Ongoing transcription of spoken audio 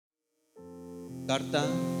Carta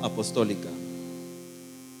Apostólica.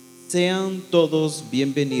 Sean todos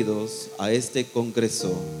bienvenidos a este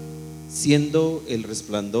Congreso, siendo el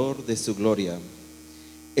resplandor de su gloria.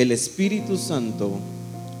 El Espíritu Santo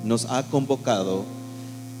nos ha convocado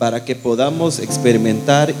para que podamos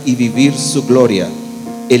experimentar y vivir su gloria.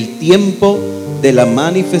 El tiempo de la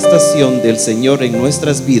manifestación del Señor en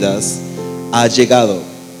nuestras vidas ha llegado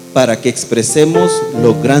para que expresemos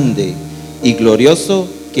lo grande y glorioso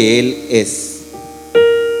que Él es.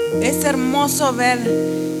 Es hermoso ver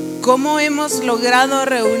cómo hemos logrado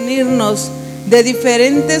reunirnos de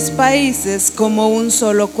diferentes países como un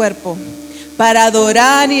solo cuerpo para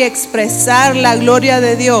adorar y expresar la gloria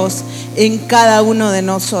de Dios en cada uno de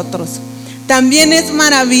nosotros. También es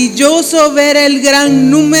maravilloso ver el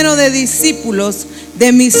gran número de discípulos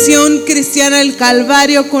de Misión Cristiana El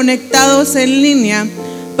Calvario conectados en línea,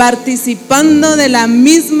 participando de la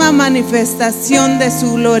misma manifestación de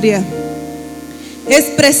su gloria. Es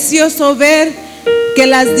precioso ver que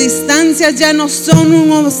las distancias ya no son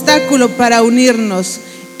un obstáculo para unirnos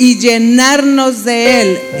y llenarnos de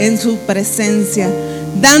Él en su presencia,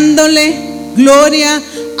 dándole gloria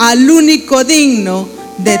al único digno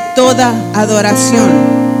de toda adoración.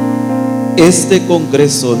 Este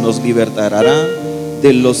Congreso nos libertará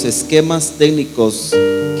de los esquemas técnicos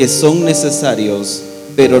que son necesarios,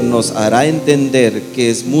 pero nos hará entender que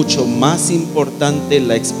es mucho más importante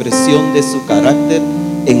la expresión de su carácter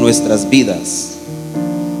en nuestras vidas,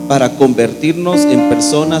 para convertirnos en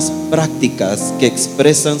personas prácticas que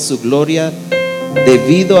expresan su gloria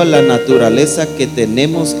debido a la naturaleza que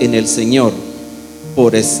tenemos en el Señor.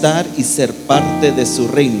 Por estar y ser parte de su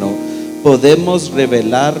reino, podemos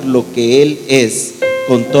revelar lo que Él es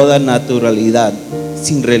con toda naturalidad,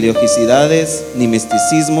 sin religiosidades ni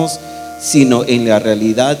misticismos, sino en la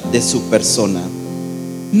realidad de su persona.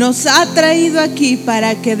 Nos ha traído aquí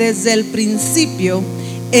para que desde el principio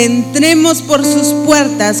entremos por sus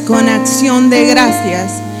puertas con acción de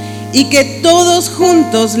gracias y que todos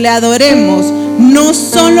juntos le adoremos, no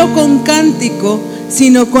solo con cántico,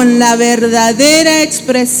 sino con la verdadera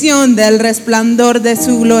expresión del resplandor de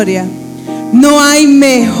su gloria. No hay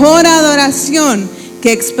mejor adoración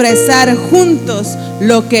que expresar juntos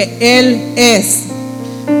lo que Él es.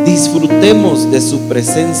 Disfrutemos de su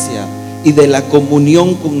presencia y de la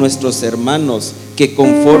comunión con nuestros hermanos que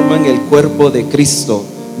conforman el cuerpo de Cristo,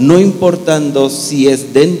 no importando si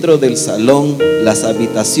es dentro del salón, las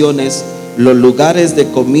habitaciones, los lugares de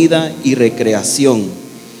comida y recreación.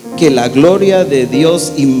 Que la gloria de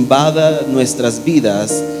Dios invada nuestras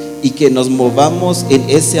vidas y que nos movamos en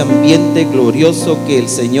ese ambiente glorioso que el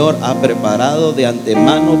Señor ha preparado de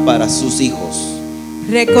antemano para sus hijos.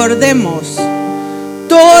 Recordemos,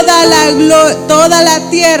 toda la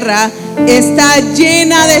tierra está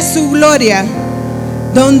llena de su gloria.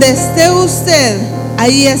 Donde esté usted,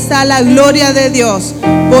 ahí está la gloria de Dios.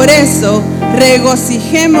 Por eso,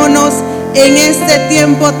 regocijémonos en este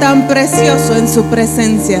tiempo tan precioso en su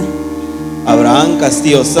presencia. Abraham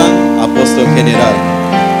Castillo San, Apóstol General.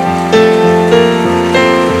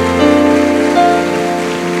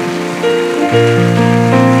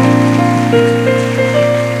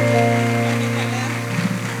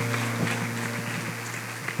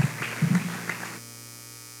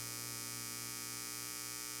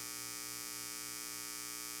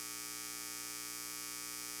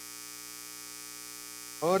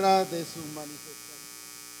 Hora de su manifestación.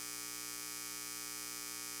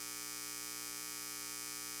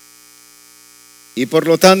 Y por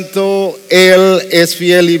lo tanto, Él es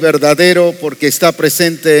fiel y verdadero porque está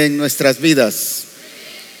presente en nuestras vidas.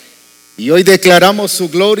 Y hoy declaramos su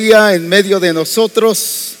gloria en medio de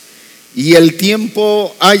nosotros, y el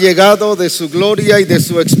tiempo ha llegado de su gloria y de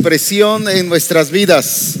su expresión en nuestras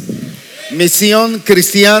vidas. Misión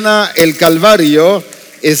Cristiana El Calvario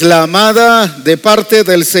es la amada de parte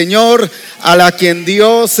del Señor, a la quien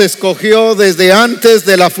Dios escogió desde antes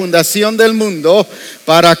de la fundación del mundo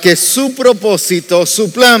para que su propósito,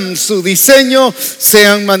 su plan, su diseño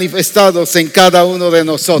sean manifestados en cada uno de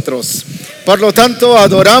nosotros. Por lo tanto,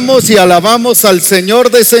 adoramos y alabamos al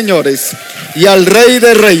Señor de señores y al Rey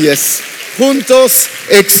de reyes. Juntos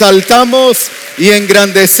exaltamos y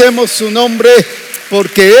engrandecemos su nombre,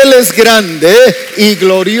 porque Él es grande y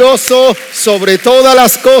glorioso sobre todas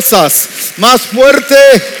las cosas. Más fuerte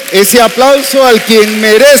ese aplauso al quien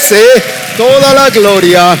merece toda la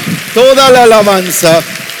gloria, toda la alabanza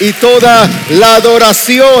y toda la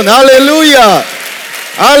adoración. Aleluya,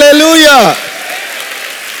 aleluya,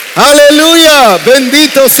 aleluya.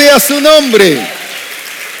 Bendito sea su nombre.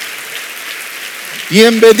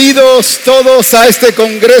 Bienvenidos todos a este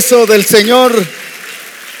Congreso del Señor.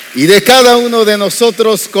 y de cada uno de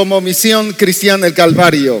nosotros como Misión Cristiana El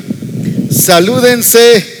Calvario.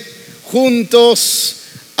 Salúdense juntos,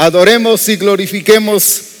 adoremos y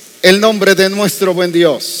glorifiquemos el nombre de nuestro buen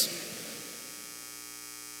Dios.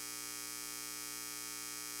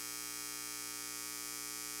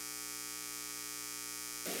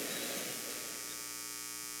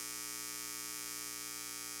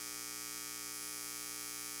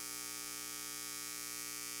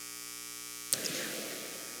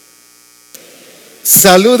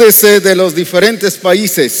 Salúdese de los diferentes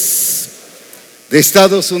países, de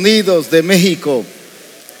Estados Unidos, de México,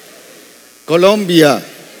 Colombia,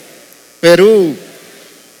 Perú.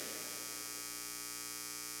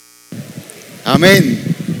 Amén.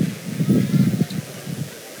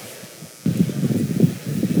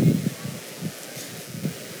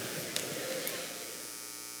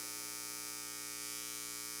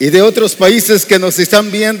 Y de otros países que nos están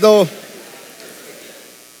viendo,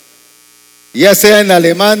 ya sea en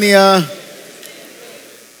Alemania,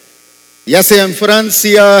 ya sea en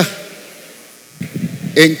Francia,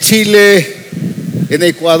 en Chile, en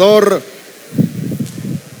Ecuador,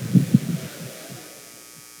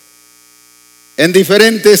 en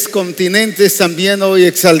diferentes continentes también hoy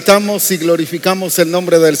exaltamos y glorificamos el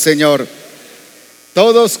nombre del Señor.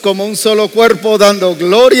 Todos como un solo cuerpo dando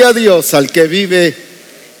gloria a Dios, al que vive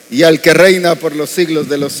y al que reina por los siglos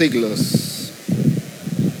de los siglos.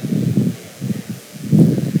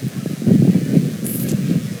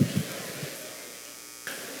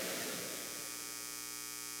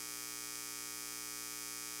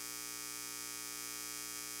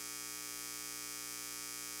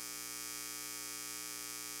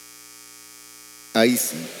 Ahí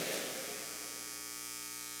sí.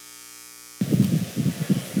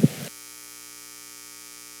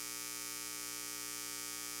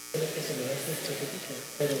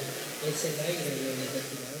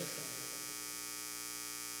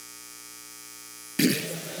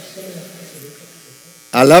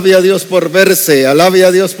 Alabe a Dios por verse, alabe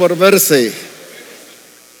a Dios por verse.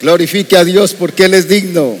 Glorifique a Dios porque Él es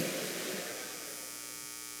digno.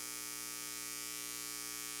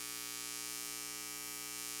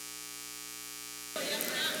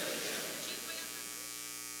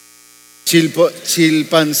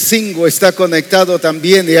 Chilpancingo está conectado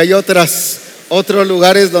también, y hay otros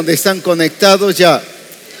lugares donde están conectados ya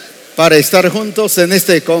para estar juntos en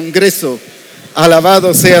este congreso.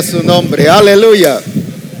 Alabado sea su nombre. Aleluya.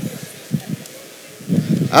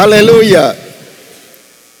 Aleluya.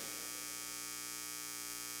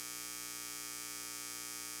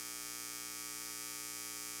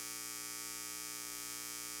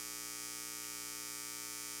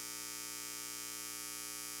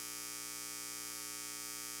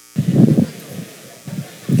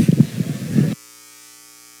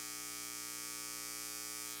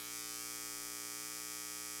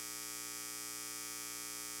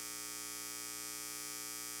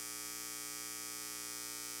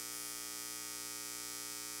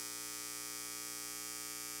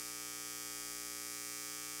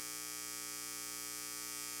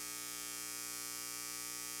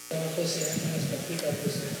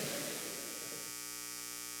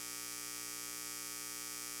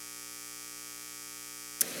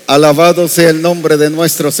 Alabado sea el nombre de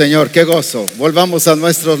nuestro Señor. Qué gozo. Volvamos a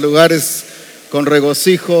nuestros lugares con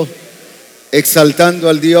regocijo, exaltando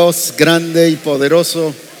al Dios grande y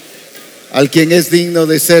poderoso, al quien es digno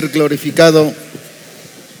de ser glorificado.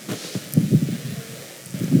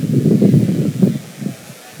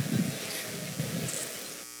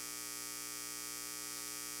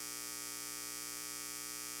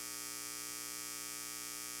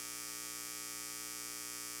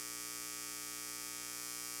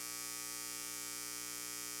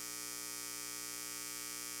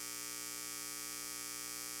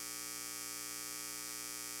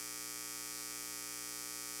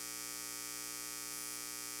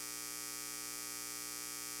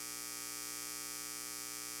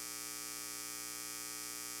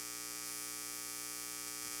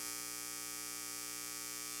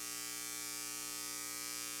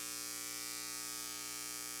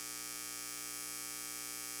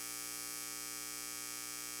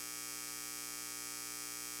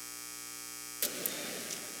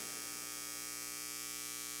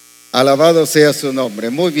 Alabado sea su nombre.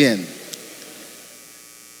 Muy bien.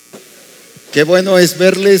 Qué bueno es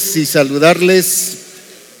verles y saludarles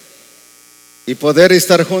y poder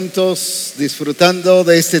estar juntos disfrutando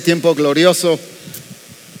de este tiempo glorioso,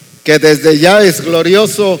 que desde ya es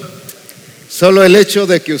glorioso. Solo el hecho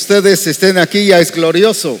de que ustedes estén aquí ya es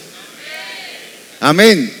glorioso.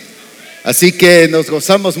 Amén. Así que nos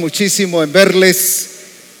gozamos muchísimo en verles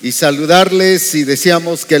y saludarles, y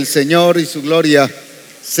deseamos que el Señor y su gloria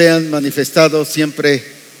sean manifestados siempre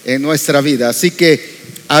en nuestra vida. Así que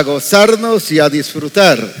a gozarnos y a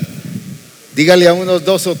disfrutar. Dígale a unos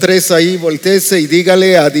 2 o 3 ahí, voltéese y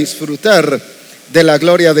dígale a disfrutar de la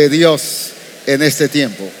gloria de Dios en este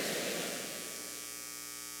tiempo.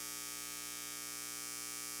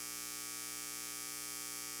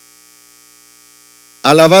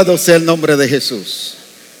 Alabado sea el nombre de Jesús.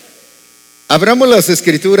 Abramos las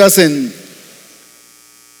escrituras en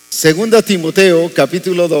 2 Timoteo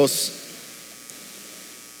capítulo 2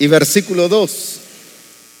 y versículo 2.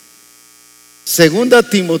 2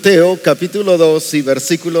 Timoteo capítulo 2 y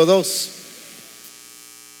versículo 2.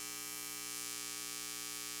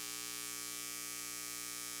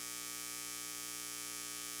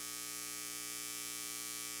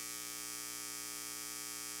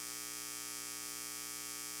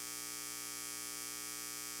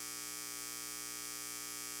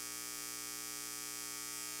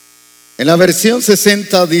 En la versión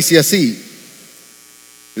 60 dice así: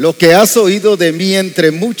 lo que has oído de mí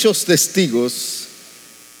entre muchos testigos,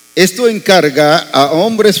 esto encarga a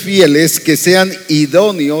hombres fieles que sean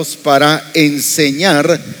idóneos para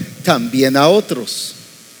enseñar también a otros.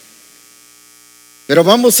 Pero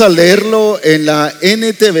vamos a leerlo en la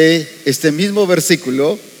NTV, este mismo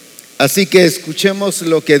versículo, así que escuchemos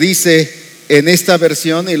lo que dice en esta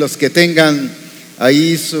versión, y los que tengan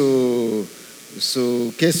ahí su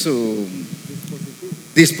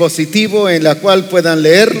dispositivo en la cual puedan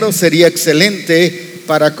leerlo, sería excelente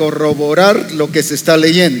para corroborar lo que se está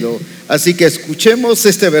leyendo. Así que escuchemos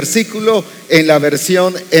este versículo en la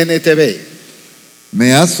versión NTV.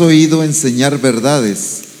 Me has oído enseñar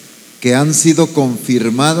verdades que han sido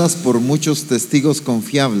confirmadas por muchos testigos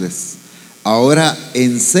confiables. Ahora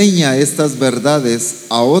enseña estas verdades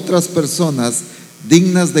a otras personas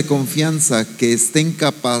dignas de confianza que estén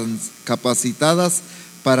capacitadas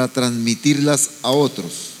para transmitirlas a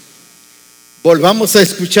otros. Volvamos a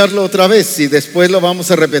escucharlo otra vez y después lo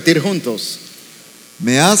vamos a repetir juntos.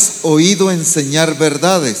 Me has oído enseñar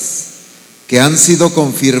verdades que han sido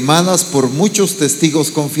confirmadas por muchos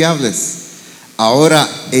testigos confiables. Ahora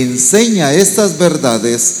enseña estas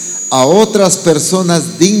verdades a otras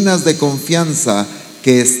personas dignas de confianza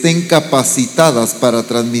que estén capacitadas para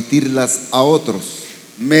transmitirlas a otros.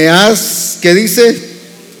 Me has, ¿qué dice?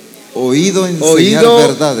 Oído enseñar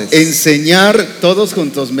verdades. Enseñar, todos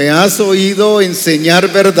juntos. Me has oído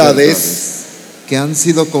enseñar verdades que han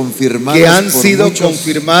sido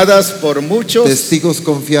confirmadas por muchos testigos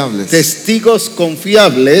confiables.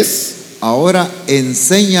 Ahora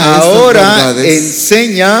enseña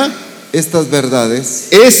estas verdades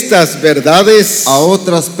a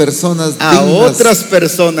otras personas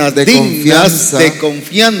dignas de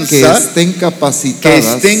confianza que estén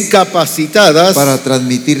capacitadas para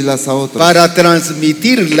transmitirlas a otros.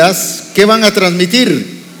 ¿Qué van a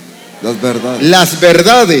transmitir? Las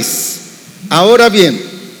verdades. Ahora bien,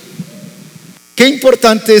 qué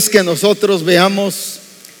importante es que nosotros veamos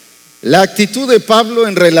la actitud de Pablo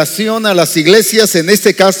en relación a las iglesias. En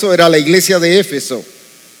este caso era la iglesia de Éfeso.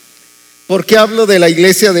 ¿Por qué hablo de la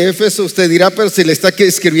iglesia de Éfeso? Usted dirá, pero si le está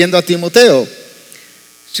escribiendo a Timoteo.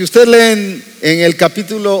 Si usted lee en el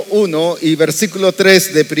capítulo 1 y versículo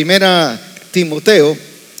 3 de 1 Timoteo,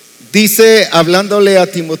 dice, hablándole a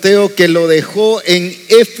Timoteo, que lo dejó en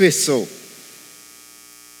Éfeso.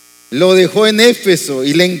 Lo dejó en Éfeso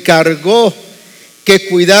y le encargó que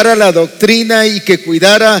cuidara la doctrina y que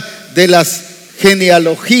cuidara de las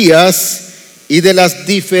genealogías y de las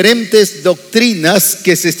diferentes doctrinas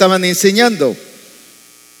que se estaban enseñando.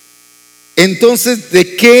 Entonces,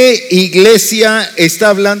 ¿de qué iglesia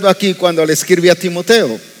está hablando aquí cuando le escribe a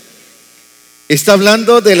Timoteo? Está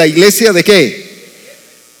hablando de la iglesia de ¿qué?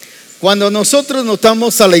 Cuando nosotros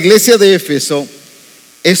notamos a la iglesia de Éfeso,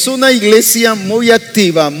 es una iglesia muy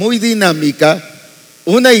activa, muy dinámica,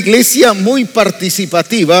 una iglesia muy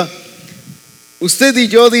participativa. Usted y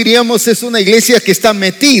yo diríamos, es una iglesia que está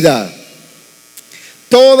metida.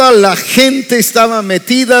 Toda la gente estaba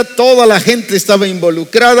metida, toda la gente estaba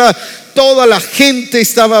involucrada, toda la gente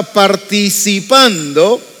estaba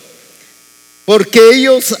participando, porque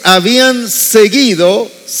ellos habían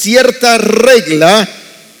seguido cierta regla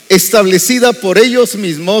establecida por ellos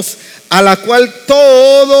mismos, a la cual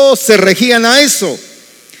todos se regían a eso.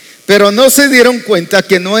 Pero no se dieron cuenta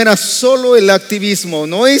que no era solo el activismo,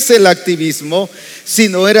 no es el activismo,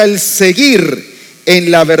 sino era el seguir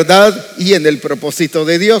en la verdad y en el propósito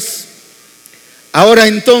de Dios. Ahora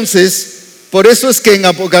entonces, por eso es que en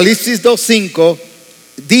Apocalipsis 2:5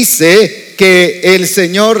 dice que el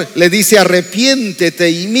Señor le dice: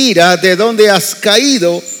 arrepiéntete y mira de dónde has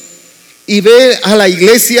caído y ve a la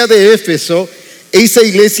iglesia de Éfeso, esa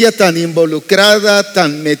iglesia tan involucrada,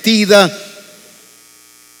 tan metida.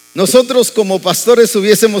 Nosotros como pastores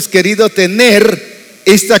hubiésemos querido tener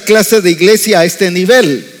esta clase de iglesia a este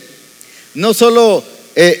nivel. No solo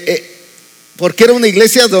porque era una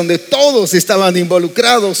iglesia donde todos estaban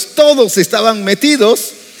involucrados, todos estaban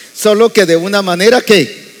metidos, solo que de una manera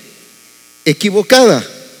que equivocada.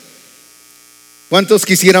 ¿Cuántos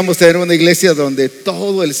quisiéramos tener una iglesia donde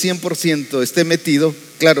todo el 100% esté metido?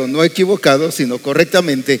 Claro, no equivocado, sino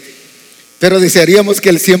correctamente, pero desearíamos que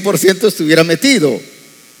el 100% estuviera metido.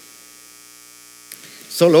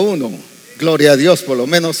 Solo uno, gloria a Dios, por lo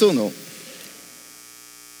menos uno.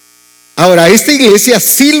 Ahora, esta iglesia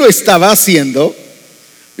sí lo estaba haciendo,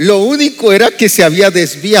 lo único era que se había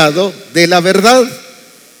desviado de la verdad,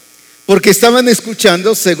 porque estaban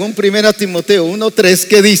escuchando, según 1 Timoteo 1:3,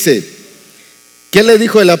 que dice, ¿qué le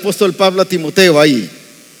dijo el apóstol Pablo a Timoteo ahí?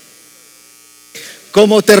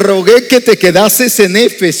 Como te rogué que te quedases en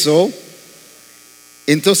Éfeso.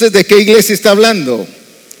 Entonces, ¿de qué iglesia está hablando?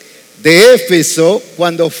 De Éfeso,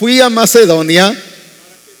 cuando fui a Macedonia,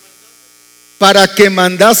 para que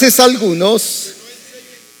mandases a algunos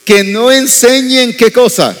que no enseñen, ¿qué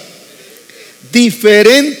cosa?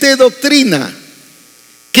 Diferente doctrina.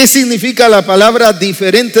 ¿Qué significa la palabra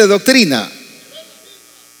diferente doctrina?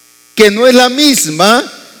 Que no es la misma,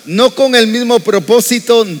 no con el mismo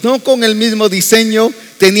propósito, no con el mismo diseño,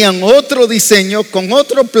 tenían otro diseño, con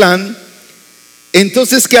otro plan.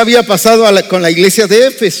 Entonces, ¿qué había pasado con la iglesia de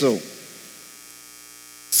Éfeso?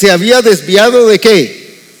 Se había desviado ¿de qué?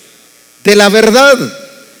 De la verdad.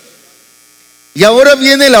 Y ahora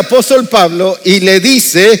viene el apóstol Pablo y le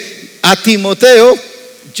dice a Timoteo,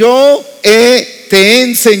 yo te he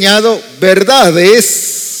enseñado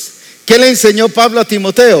verdades. ¿Qué le enseñó Pablo a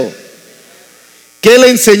Timoteo? ¿Qué le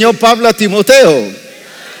enseñó Pablo a Timoteo?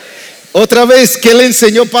 Otra vez, ¿qué le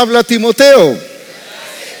enseñó Pablo a Timoteo?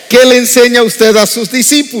 ¿Qué le enseña usted a sus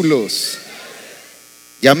discípulos?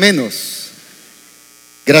 Ya menos.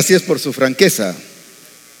 Gracias por su franqueza.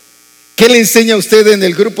 ¿Qué le enseña usted en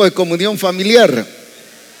el grupo de comunión familiar?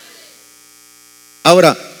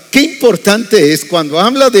 Ahora, qué importante es cuando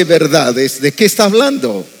habla de verdades, ¿de qué está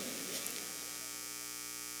hablando?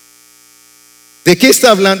 ¿De qué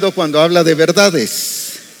está hablando cuando habla de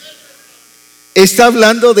verdades? Está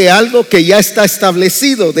hablando de algo que ya está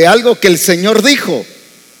establecido, de algo que el Señor dijo,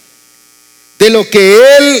 de lo que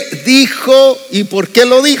Él dijo y por qué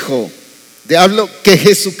lo dijo, de algo que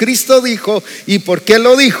Jesucristo dijo y por qué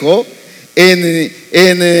lo dijo.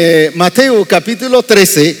 En Mateo capítulo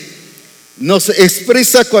 13 nos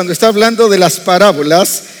expresa cuando está hablando de las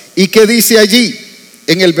parábolas y que dice allí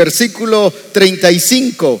en el versículo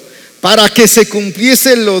 35, para que se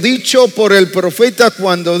cumpliese lo dicho por el profeta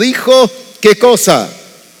cuando dijo, ¿qué cosa?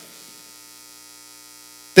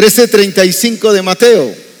 13:35 de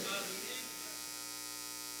Mateo.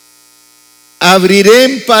 Abriré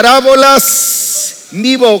en parábolas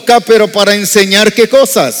mi boca, pero para enseñar ¿qué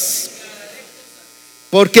cosas?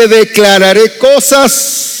 Porque declararé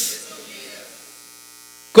cosas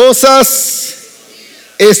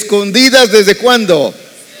escondidas. ¿Desde cuándo?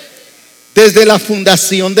 Desde la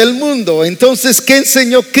fundación del mundo. Entonces, ¿qué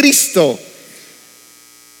enseñó Cristo?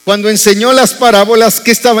 Cuando enseñó las parábolas,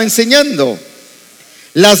 ¿qué estaba enseñando?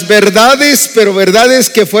 Las verdades, pero verdades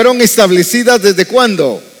que fueron establecidas ¿desde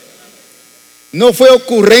cuándo? No fue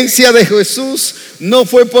ocurrencia de Jesús, no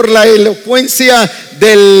fue por la elocuencia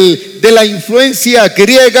de la influencia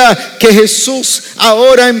griega que Jesús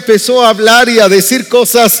ahora empezó a hablar y a decir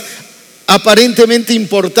cosas aparentemente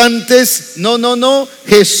importantes. No.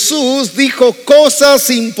 Jesús dijo cosas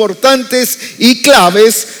importantes y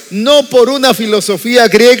claves, no por una filosofía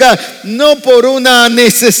griega, no por una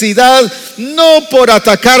necesidad, no por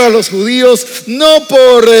atacar a los judíos, no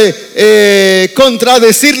por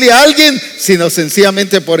contradecirle a alguien, sino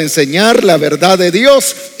sencillamente por enseñar la verdad de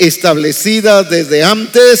Dios establecida desde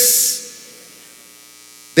antes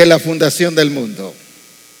de la fundación del mundo.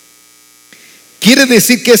 Quiere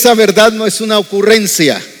decir que esa verdad no es una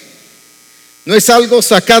ocurrencia, no es algo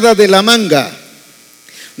sacada de la manga,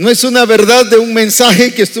 no es una verdad de un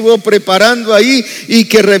mensaje que estuvo preparando ahí y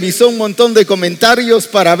que revisó un montón de comentarios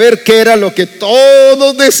para ver qué era lo que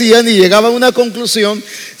todos decían y llegaba a una conclusión,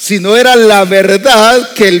 sino era la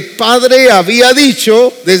verdad que el Padre había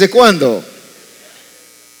dicho. ¿Desde cuándo?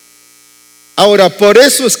 Ahora, por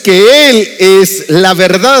eso es que Él es la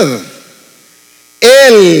verdad.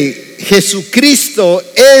 Él, Jesucristo,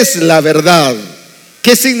 es la verdad.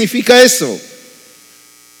 ¿Qué significa eso?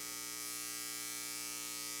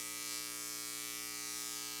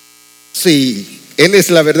 Sí, Él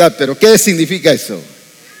es la verdad, pero ¿qué significa eso?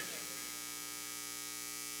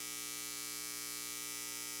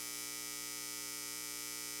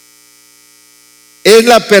 es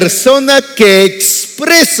la persona que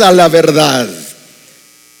expresa la verdad.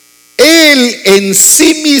 Él en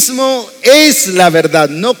sí mismo es la verdad,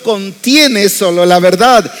 no contiene solo la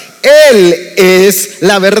verdad. Él es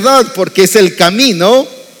la verdad porque es el camino,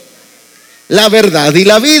 la verdad y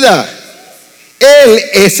la vida. Él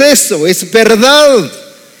es eso, es verdad.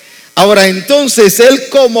 Ahora entonces, Él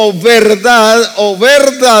como verdad o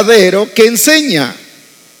verdadero, ¿qué enseña?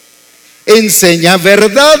 Enseña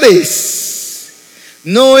verdades.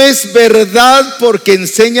 No es verdad porque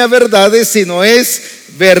enseña verdades, sino es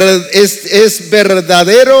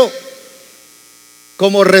verdadero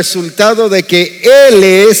como resultado de que Él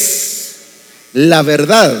es la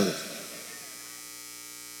verdad.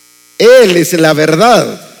 Él es la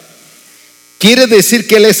verdad. Quiere decir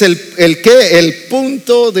que Él es el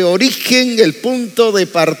punto de origen, el punto de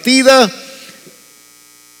partida,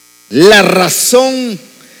 la razón,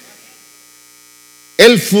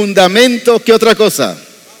 el fundamento. ¿Qué otra cosa?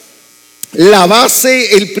 La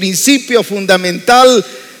base, el principio fundamental,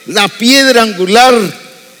 la piedra angular.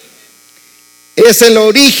 Es el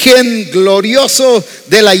origen glorioso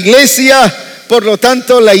de la iglesia. Por lo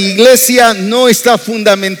tanto, la iglesia no está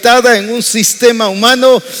fundamentada en un sistema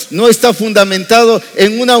humano, no está fundamentado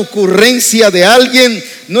en una ocurrencia de alguien,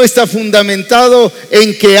 no está fundamentado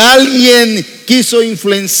en que alguien quiso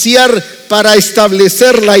influenciar para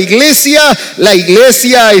establecer la iglesia. La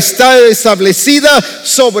iglesia está establecida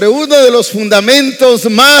sobre uno de los fundamentos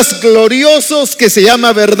más gloriosos que se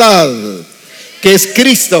llama verdad, que es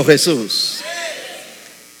Cristo Jesús.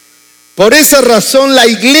 Por esa razón la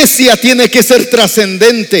iglesia tiene que ser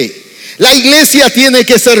trascendente. La iglesia tiene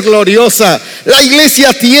que ser gloriosa. La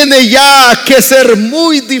iglesia tiene ya que ser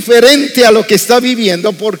muy diferente a lo que está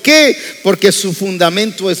viviendo. ¿Por qué? Porque su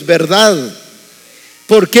fundamento es verdad.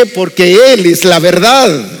 ¿Por qué? Porque Él es la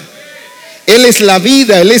verdad. Él es la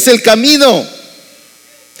vida, Él es el camino.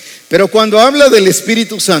 Pero cuando habla del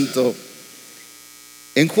Espíritu Santo,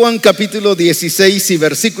 en Juan capítulo 16 y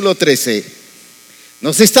versículo 13,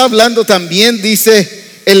 nos está hablando también, dice,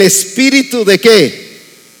 el Espíritu de ¿qué?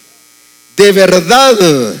 De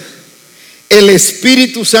verdad. El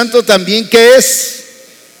Espíritu Santo también, ¿qué es?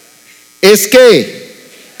 ¿Es qué?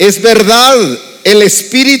 Es verdad. El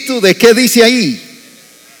Espíritu de ¿qué dice ahí?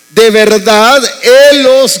 De verdad, Él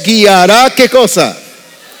os guiará, ¿qué cosa?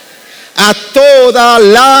 A toda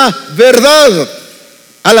la verdad.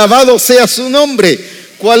 Alabado sea su nombre.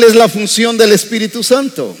 ¿Cuál es la función del Espíritu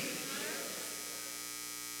Santo?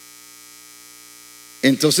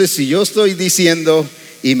 Entonces, si yo estoy diciendo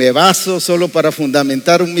y me baso solo para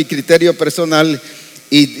fundamentar mi criterio personal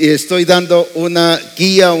y estoy dando una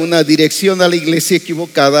guía, una dirección a la iglesia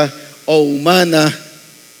equivocada o humana,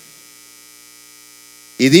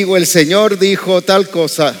 y digo, el Señor dijo tal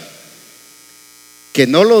cosa que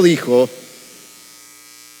no lo dijo,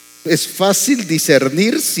 es fácil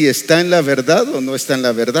discernir si está en la verdad o no está en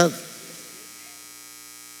la verdad.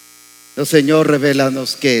 No, Señor,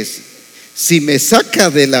 revélanos qué es. Si me saca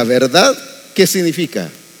de la verdad, ¿qué significa?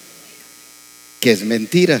 Que es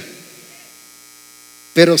mentira.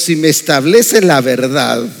 Pero si me establece la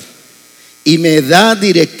verdad y me da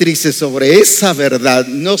directrices sobre esa verdad,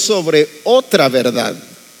 no sobre otra verdad,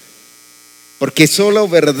 porque solo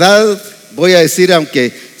verdad, voy a decir,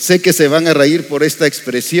 aunque sé que se van a reír por esta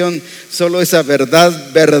expresión, solo esa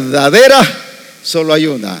verdad verdadera, solo hay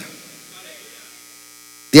una.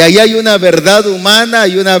 De ahí hay una verdad humana,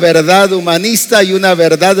 hay una verdad humanista, hay una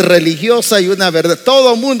verdad religiosa, hay una verdad,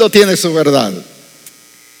 todo el mundo tiene su verdad.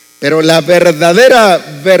 Pero la verdadera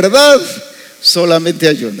verdad solamente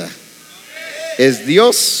hay una. Es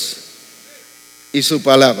Dios y su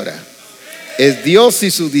palabra. Es Dios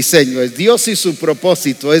y su diseño, es Dios y su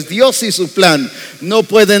propósito, es Dios y su plan. No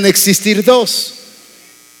pueden existir dos.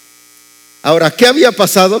 Ahora, ¿qué había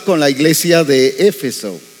pasado con la iglesia de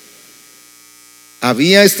Éfeso?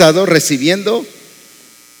 Había estado recibiendo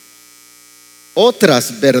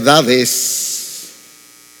otras verdades,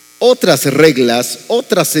 otras reglas,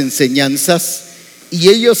 otras enseñanzas, y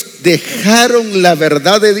ellos dejaron la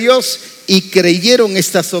verdad de Dios y creyeron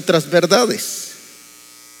estas otras verdades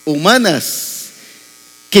humanas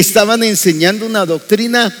que estaban enseñando una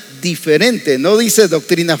doctrina diferente. No dice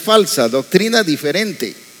doctrina falsa, doctrina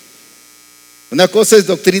diferente. Una cosa es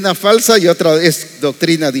doctrina falsa y otra es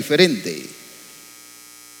doctrina diferente.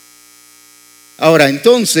 Ahora,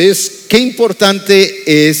 entonces, qué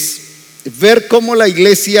importante es ver cómo la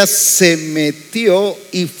iglesia se metió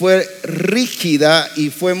y fue rígida y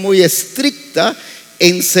fue muy estricta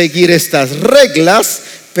en seguir estas reglas,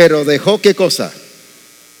 pero dejó ¿qué cosa?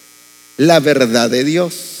 La verdad de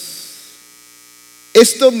Dios.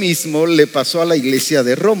 Esto mismo le pasó a la iglesia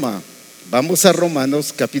de Roma. Vamos a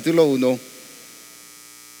Romanos capítulo 1.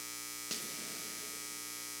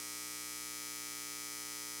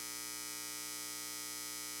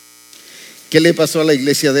 ¿Qué le pasó a la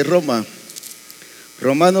iglesia de Roma?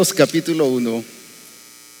 Romanos capítulo 1,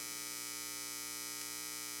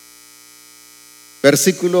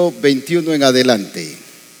 versículo 21 en adelante.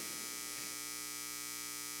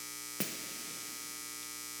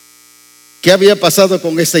 ¿Qué había pasado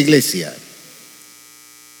con esta iglesia?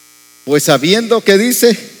 Pues sabiendo que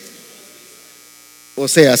dice, o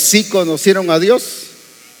sea, sí conocieron a Dios.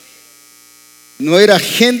 No era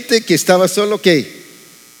gente que estaba solo que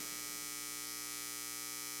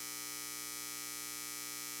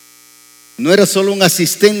no era solo un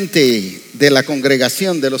asistente de la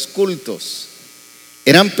congregación, de los cultos.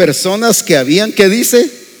 Eran personas que habían, ¿qué dice?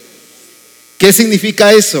 ¿Qué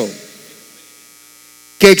significa eso?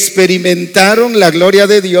 Que experimentaron la gloria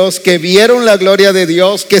de Dios, que vieron la gloria de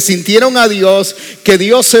Dios, que sintieron a Dios, que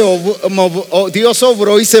Dios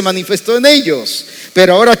obró y se manifestó en ellos.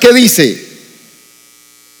 Pero ahora, ¿qué dice?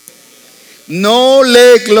 No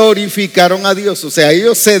le glorificaron a Dios. O sea,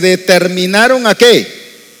 ellos se determinaron ¿a qué?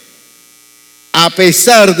 A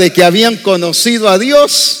pesar de que habían conocido a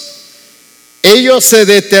Dios, ellos se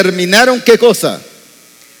determinaron ¿qué cosa?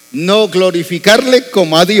 No glorificarle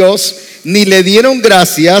como a Dios, ni le dieron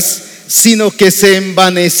gracias, sino que se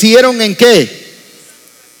envanecieron ¿en qué?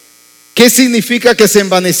 ¿Qué significa que se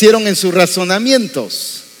envanecieron en sus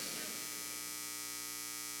razonamientos?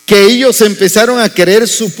 Que ellos empezaron a creer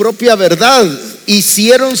su propia verdad,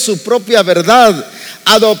 hicieron su propia verdad,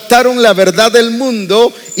 adoptaron la verdad del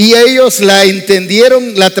mundo y ellos la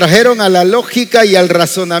entendieron, la trajeron a la lógica y al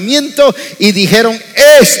razonamiento y dijeron,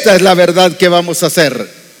 esta es la verdad que vamos a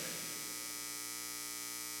hacer.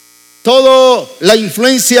 Toda la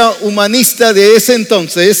influencia humanista de ese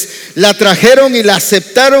entonces la trajeron y la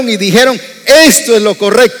aceptaron y dijeron, esto es lo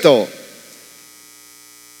correcto.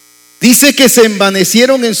 Dice que se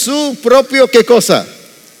envanecieron en su propio, ¿qué cosa?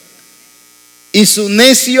 Y su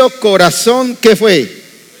necio corazón, ¿qué fue?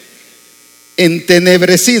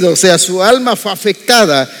 Entenebrecido, o sea, su alma fue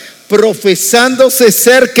afectada, profesándose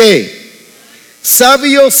ser ¿qué?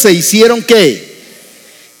 Sabios se hicieron ¿qué?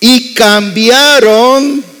 Y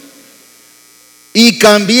cambiaron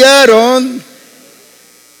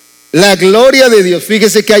la gloria de Dios.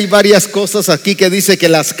 Fíjese que hay varias cosas aquí que dice que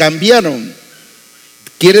las cambiaron.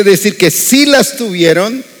 Quiere decir que sí las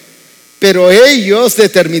tuvieron, pero ellos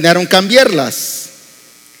determinaron cambiarlas.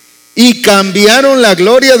 Y cambiaron la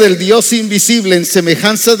gloria del Dios invisible en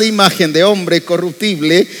semejanza de imagen de hombre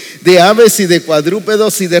corruptible, de aves y de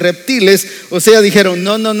cuadrúpedos y de reptiles. O sea, dijeron,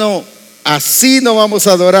 no, así no vamos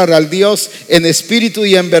a adorar al Dios en espíritu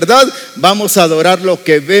y en verdad, vamos a adorar lo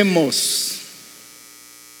que vemos.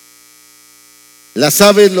 Las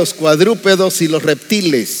aves, los cuadrúpedos y los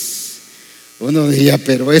reptiles. Uno diría,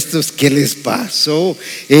 pero estos, ¿qué les pasó?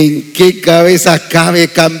 ¿En qué cabeza cabe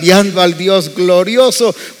cambiando al Dios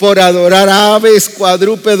glorioso por adorar aves,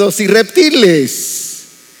 cuadrúpedos y reptiles?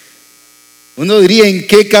 Uno diría, ¿en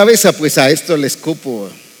qué cabeza? Pues a esto les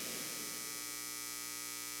cupo.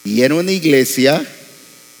 Y era una iglesia,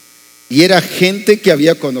 y era gente que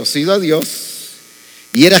había conocido a Dios,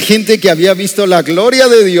 y era gente que había visto la gloria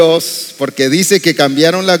de Dios, porque dice que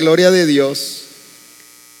cambiaron la gloria de Dios.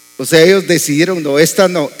 O sea, ellos decidieron, no,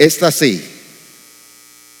 esta sí.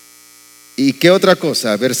 ¿Y qué otra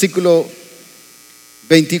cosa? Versículo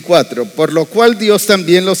 24. Por lo cual Dios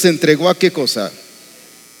también los entregó a qué cosa?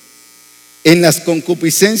 En las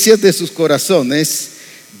concupiscencias de sus corazones,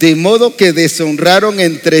 de modo que deshonraron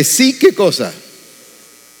entre sí, ¿qué cosa?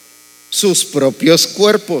 Sus propios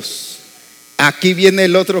cuerpos. Aquí viene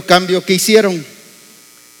el otro cambio que hicieron.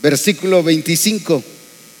 Versículo 25.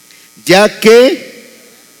 Ya que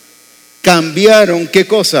cambiaron, ¿qué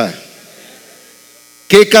cosa?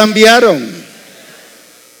 ¿Qué cambiaron?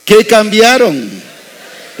 ¿Qué cambiaron?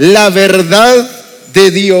 La verdad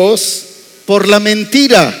de Dios por la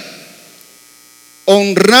mentira,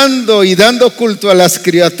 honrando y dando culto a las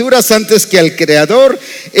criaturas antes que al Creador,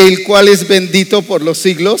 el cual es bendito por los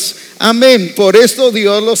siglos. Amén. Por esto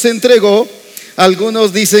Dios los entregó.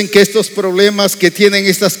 Algunos dicen que estos problemas que tienen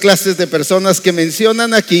estas clases de personas que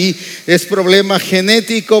mencionan aquí es problema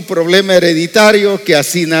genético, problema hereditario, que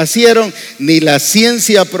así nacieron, ni la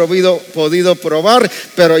ciencia ha podido probar,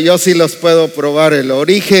 pero yo sí los puedo probar el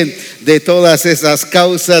origen de todas esas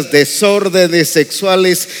causas, desórdenes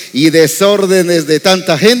sexuales y desórdenes de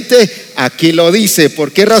tanta gente. Aquí lo dice.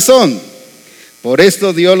 ¿Por qué razón? Por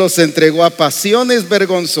esto Dios los entregó a pasiones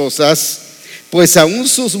vergonzosas, pues aún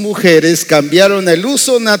sus mujeres cambiaron el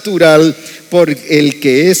uso natural por el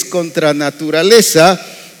que es contra naturaleza,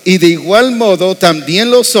 Y de igual modo también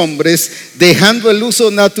los hombres, dejando el uso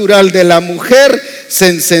natural de la mujer, se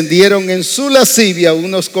encendieron en su lascivia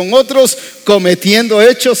unos con otros, cometiendo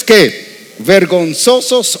hechos que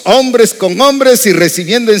vergonzosos, hombres con hombres, y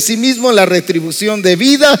recibiendo en sí mismos la retribución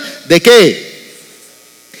debida. ¿De qué?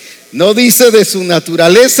 No dice de su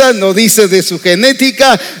naturaleza, no dice de su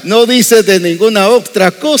genética, no dice de ninguna otra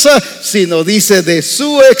cosa, sino dice de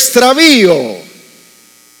su extravío.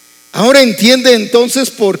 Ahora entiende entonces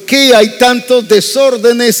por qué hay tantos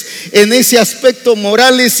desórdenes en ese aspecto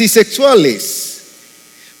morales y sexuales.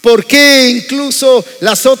 ¿Por qué incluso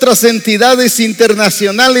las otras entidades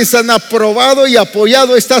internacionales han aprobado y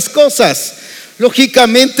apoyado estas cosas?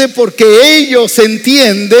 Lógicamente porque ellos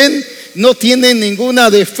entienden, no tienen ninguna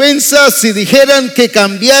defensa. Si dijeran que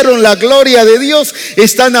cambiaron la gloria de Dios,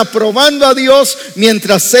 están aprobando a Dios,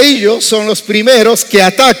 mientras ellos son los primeros que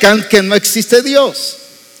atacan que no existe Dios.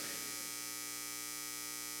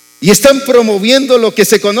 Y están promoviendo lo que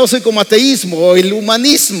se conoce como ateísmo o el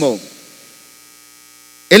humanismo.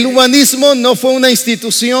 El humanismo no fue una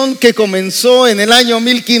institución que comenzó en el año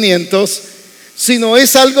 1500, sino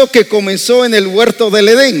es algo que comenzó en el huerto del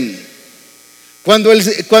Edén.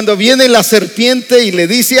 Cuando viene la serpiente y le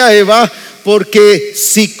dice a Eva: porque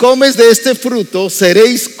si comes de este fruto,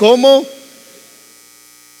 seréis como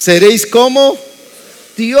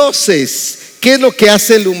dioses. ¿Qué es lo que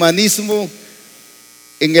hace el humanismo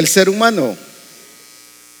en el ser humano?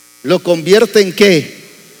 Lo convierte en ¿qué?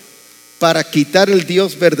 Para quitar el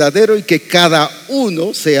Dios verdadero y que cada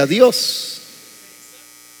uno sea Dios.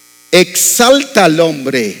 Exalta al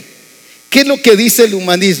hombre. ¿Qué es lo que dice el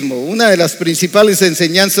humanismo? Una de las principales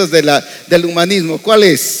enseñanzas del humanismo, ¿cuál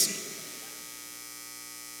es?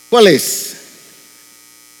 ¿Cuál es?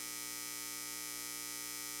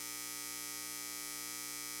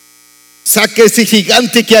 Saca ese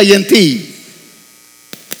gigante que hay en ti.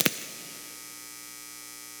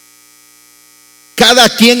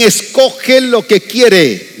 Cada quien escoge lo que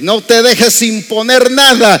quiere. No te dejes imponer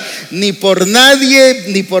nada, ni por nadie,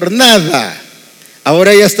 ni por nada.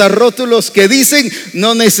 Ahora hay hasta rótulos que dicen: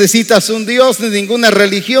 no necesitas un Dios ni ninguna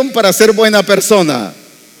religión para ser buena persona.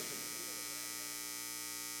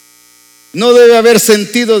 No debe haber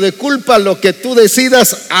sentido de culpa. Lo que tú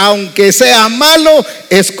decidas, aunque sea malo,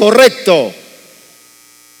 es correcto.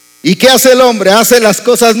 ¿Y qué hace el hombre? Hace las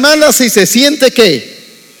cosas malas y se siente que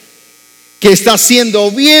está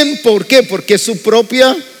haciendo bien. ¿Por qué? Porque es su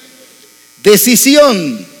propia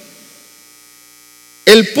decisión.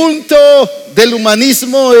 El punto del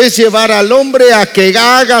humanismo es llevar al hombre a que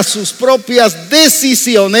haga sus propias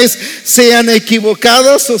decisiones, sean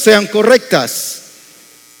equivocadas o sean correctas.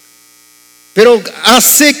 Pero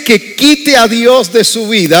hace que quite a Dios de su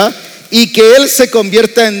vida y que Él se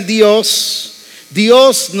convierta en Dios.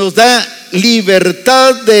 Dios nos da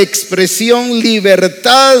libertad de expresión,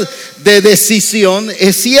 libertad de decisión,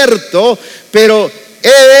 es cierto, pero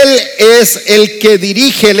Él es el que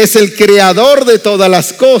dirige, Él es el creador de todas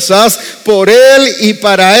las cosas. Por Él y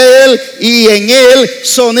para Él y en Él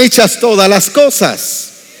son hechas todas las cosas.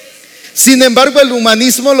 Sin embargo, el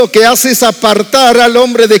humanismo lo que hace es apartar al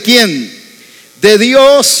hombre ¿de quién? De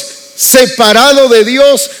Dios, separado de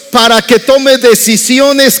Dios, para que tome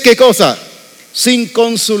decisiones. ¿Qué cosa? Sin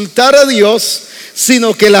consultar a Dios,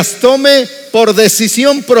 sino que las tome por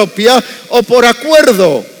decisión propia o por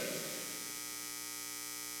acuerdo.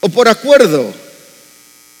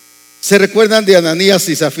 ¿Se recuerdan de Ananías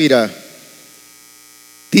y Zafira?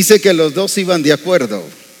 Dice que los dos iban de acuerdo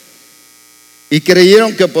y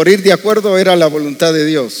creyeron que por ir de acuerdo era la voluntad de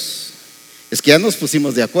Dios. Es que ya nos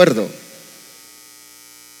pusimos de acuerdo,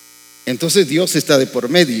 entonces Dios está de por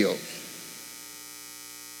medio.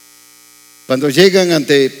 Cuando llegan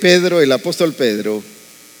ante Pedro, el apóstol Pedro: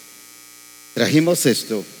 trajimos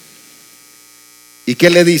esto. ¿Y qué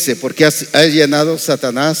le dice? Porque has llenado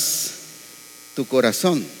Satanás tu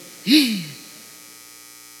corazón.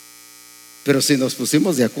 Pero si nos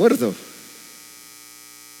pusimos de acuerdo,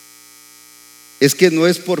 es que no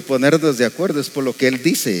es por ponernos de acuerdo, es por lo que Él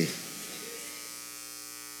dice.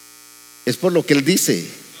 Es por lo que Él dice.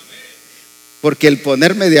 Porque el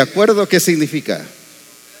ponerme de acuerdo, ¿qué significa?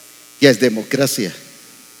 Ya es democracia.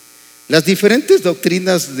 Las diferentes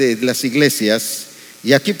doctrinas de las iglesias,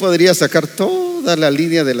 y aquí podría sacar toda la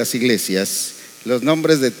línea de las iglesias, los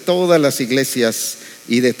nombres de todas las iglesias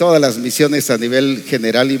y de todas las misiones a nivel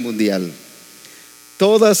general y mundial.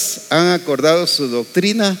 Todas han acordado su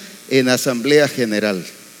doctrina en asamblea general.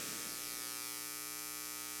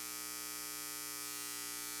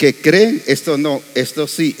 Que creen, esto no, esto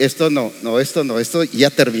sí, esto no, esto no, esto ya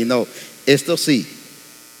terminó, esto sí.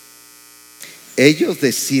 Ellos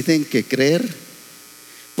deciden qué creer,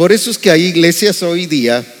 Por eso es que hay iglesias hoy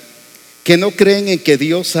día que no creen en que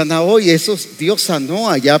Dios sana hoy. Dios sanó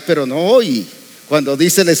allá, pero no hoy. Cuando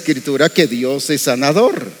dice la Escritura que Dios es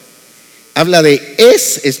sanador, habla de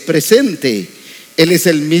es presente. Él es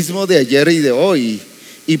el mismo de ayer y de hoy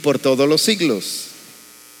y por todos los siglos.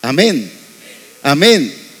 Amén.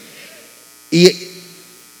 Amén. Y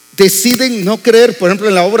deciden no creer, por ejemplo,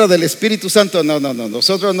 en la obra del Espíritu Santo. No.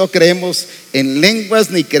 Nosotros no creemos en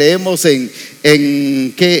lenguas ni creemos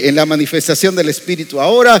en la manifestación del Espíritu.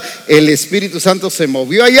 Ahora el Espíritu Santo se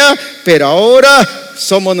movió allá, pero ahora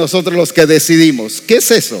somos nosotros los que decidimos. ¿Qué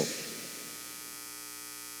es eso?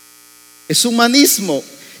 Es humanismo.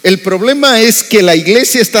 El problema es que la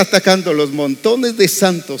iglesia está atacando los montones de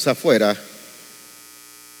santos afuera,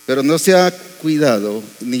 pero no se ha cuidado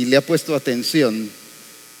ni le ha puesto atención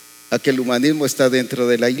a que el humanismo está dentro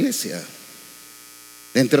de la iglesia,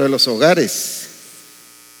 dentro de los hogares.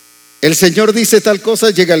 El Señor dice tal cosa,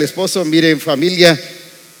 llega el esposo, miren familia,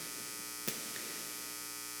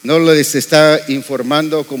 no les está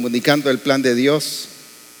informando, comunicando el plan de Dios.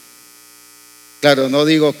 Claro, no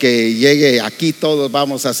digo que llegue aquí todos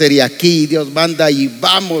vamos a hacer y aquí Dios manda y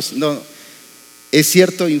vamos. No, es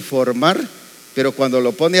cierto informar, pero cuando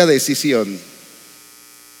lo pone a decisión,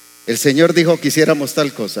 el Señor dijo que hiciéramos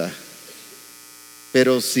tal cosa,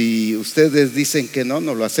 pero si ustedes dicen que no,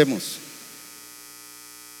 no lo hacemos.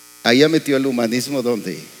 Ahí ha metido el humanismo,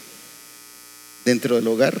 ¿dónde? Dentro del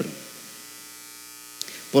hogar,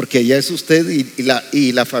 porque ya es usted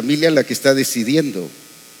y la familia la que está decidiendo.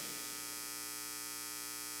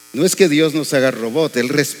 No es que Dios nos haga robot, Él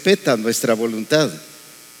respeta nuestra voluntad.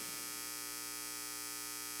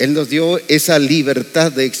 Él nos dio esa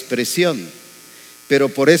libertad de expresión, pero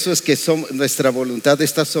por eso es que nuestra voluntad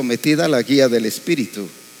está sometida a la guía del Espíritu,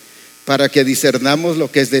 para que discernamos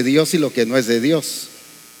lo que es de Dios y lo que no es de Dios,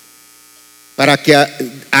 para que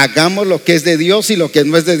hagamos lo que es de Dios y lo que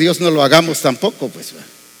no es de Dios no lo hagamos tampoco, pues.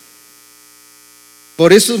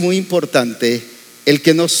 Por eso es muy importante el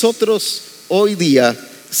que nosotros hoy día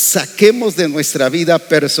saquemos de nuestra vida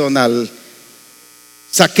personal,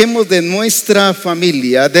 saquemos de nuestra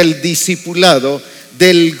familia, del discipulado,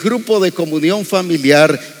 del grupo de comunión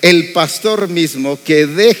familiar, el pastor mismo que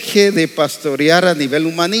deje de pastorear a nivel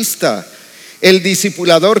humanista, el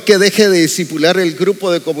discipulador que deje de discipular el grupo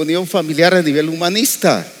de comunión familiar a nivel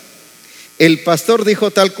humanista. El pastor dijo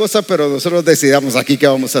tal cosa, pero nosotros decidamos aquí qué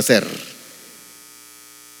vamos a hacer.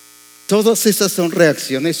 Todas esas son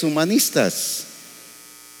reacciones humanistas.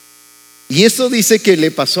 Y eso dice que le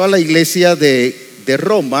pasó a la iglesia de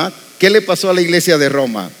Roma. ¿Qué le pasó a la iglesia de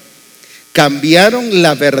Roma? Cambiaron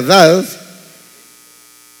la verdad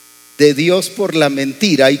de Dios por la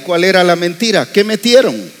mentira. ¿Y cuál era la mentira? ¿Qué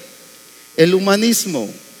metieron? El humanismo,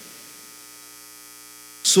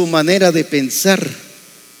 su manera de pensar.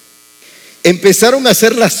 Empezaron a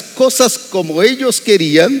hacer las cosas como ellos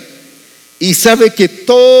querían. Y sabe que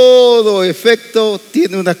todo efecto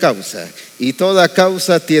tiene una causa y toda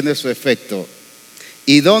causa tiene su efecto.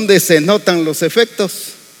 ¿Y dónde se notan los efectos?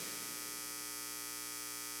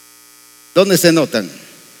 ¿Dónde se notan?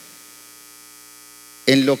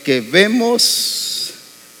 En lo que vemos,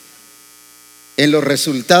 en los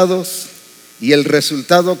resultados. Y el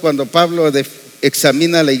resultado, cuando Pablo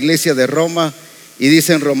examina la iglesia de Roma y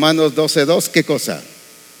dice en Romanos 12:2, ¿qué cosa?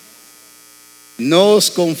 No os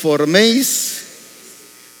conforméis.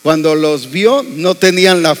 Cuando los vio, no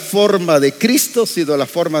tenían la forma de Cristo, sino la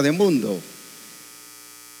forma de mundo.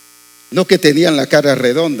 No que tenían la cara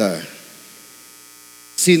redonda,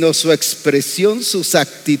 sino su expresión, sus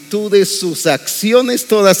actitudes, sus acciones,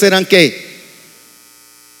 todas eran ¿qué?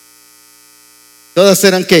 Todas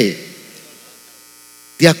eran ¿qué?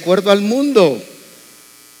 De acuerdo al mundo.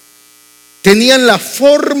 Tenían la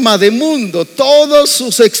forma de mundo, todas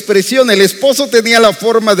sus expresiones. El esposo tenía la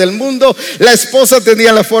forma del mundo, la esposa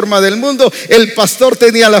tenía la forma del mundo, el pastor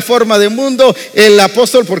tenía la forma del mundo, el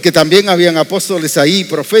apóstol, porque también habían apóstoles ahí,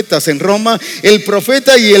 profetas en Roma. El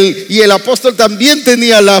profeta y el apóstol también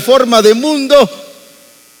tenía la forma de mundo.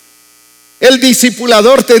 El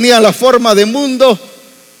discipulador tenía la forma de mundo.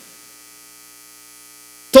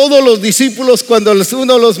 Todos los discípulos, cuando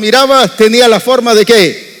uno los miraba, tenía la forma de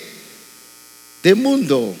 ¿qué? De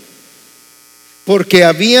mundo, porque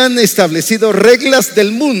habían establecido reglas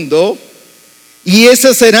del mundo y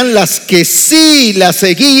esas eran las que sí las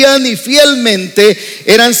seguían y fielmente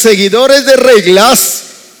eran seguidores de reglas,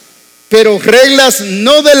 pero reglas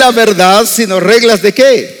no de la verdad, sino reglas de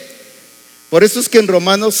 ¿qué? Por eso es que en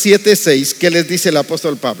Romanos 7:6, ¿qué les dice el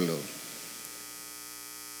apóstol Pablo?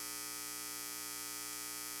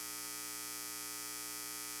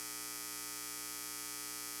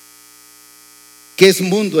 ¿Qué es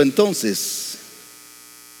mundo entonces?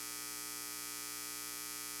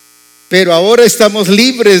 Pero ahora estamos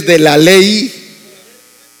libres de la ley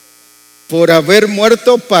por haber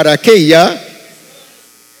muerto para aquella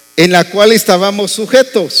en la cual estábamos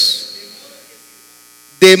sujetos.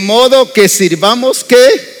 De modo que sirvamos ¿qué?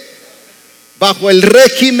 Bajo el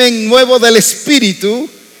régimen nuevo del Espíritu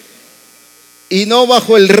y no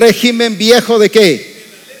bajo el régimen viejo ¿de qué?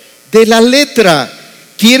 De la letra.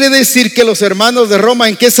 Quiere decir que los hermanos de Roma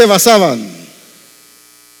 ¿en qué se basaban?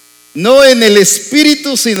 No en el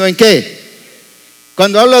Espíritu, sino ¿en qué?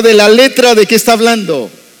 Cuando habla de la letra, ¿de qué está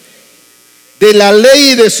hablando? De la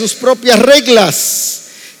ley y de sus propias reglas.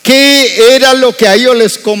 ¿Qué era lo que a ellos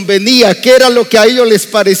les convenía? ¿Qué era lo que a ellos les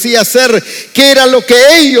parecía hacer? ¿Qué era lo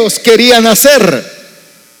que ellos querían hacer?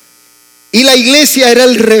 Y la iglesia era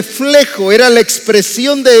el reflejo, era la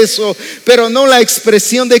expresión de eso, pero no la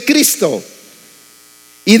expresión de Cristo.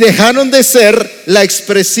 Y dejaron de ser la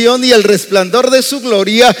expresión y el resplandor de su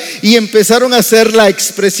gloria y empezaron a ser la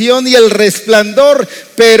expresión y el resplandor,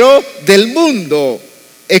 pero del mundo,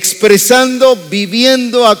 expresando,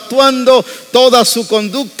 viviendo, actuando toda su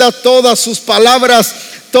conducta, todas sus palabras,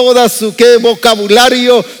 toda su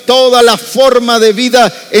vocabulario, toda la forma de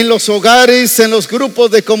vida en los hogares, en los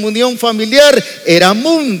grupos de comunión familiar, era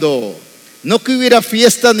mundo. No que hubiera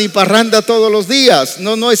fiesta ni parranda todos los días,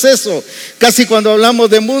 no es eso. Casi cuando hablamos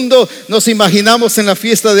de mundo nos imaginamos en la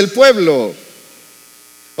fiesta del pueblo.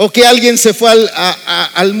 O que alguien se fue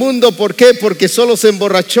al mundo, ¿por qué? Porque solo se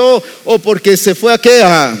emborrachó o porque se fue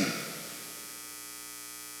a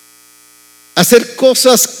hacer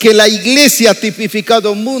cosas que la iglesia ha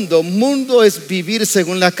tipificado mundo. Mundo es vivir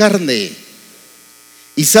según la carne.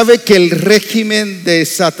 ¿Y sabe que el régimen de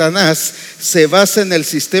Satanás se basa en el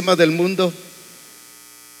sistema del mundo?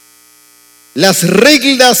 Las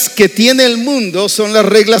reglas que tiene el mundo son las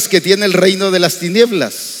reglas que tiene el reino de las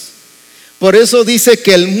tinieblas. Por eso dice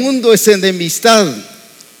que el mundo es enemistad.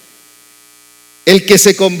 El que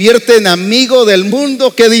se convierte en amigo del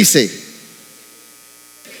mundo, ¿qué dice?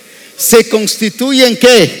 Se constituye ¿en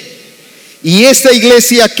qué? Y esta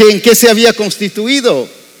iglesia, ¿en qué se había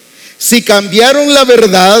constituido? Si cambiaron la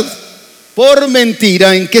verdad por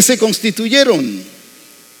mentira, ¿en qué se constituyeron?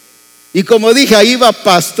 Y como dije, ahí va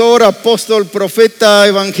pastor, apóstol, profeta,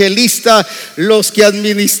 evangelista, los que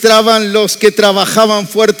administraban, los que trabajaban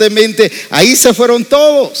fuertemente, ahí se fueron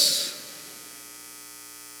todos.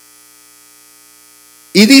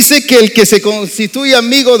 Y dice que el que se constituye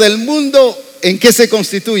amigo del mundo, ¿en qué se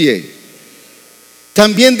constituye?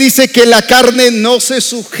 También dice que la carne no se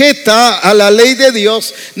sujeta a la ley de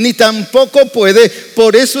Dios, ni tampoco puede.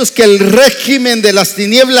 Por eso es que el régimen de las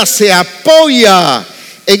tinieblas se apoya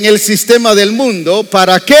en el sistema del mundo.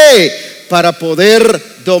 ¿Para qué? Para poder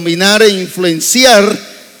dominar e influenciar,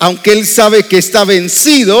 aunque él sabe que está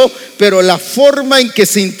vencido, pero la forma en que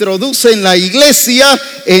se introduce en la iglesia,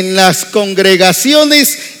 en las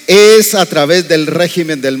congregaciones, es a través del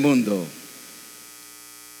régimen del mundo.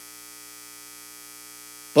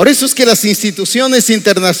 Por eso es que las instituciones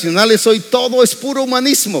internacionales hoy todo es puro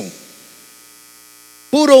humanismo.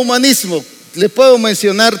 Puro humanismo. Le puedo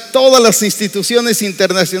mencionar todas las instituciones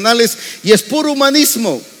internacionales y es puro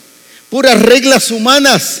humanismo. Puras reglas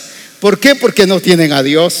humanas. ¿Por qué? Porque no tienen a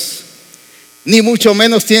Dios. Ni mucho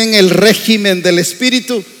menos tienen el régimen del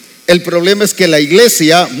Espíritu. El problema es que la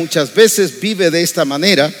iglesia muchas veces vive de esta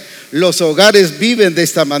manera. Los hogares viven de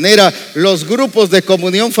esta manera, los grupos de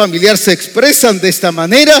comunión familiar se expresan de esta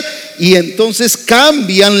manera y entonces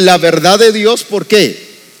cambian la verdad de Dios. ¿Por qué?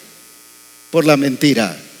 Por la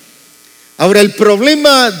mentira. Ahora, el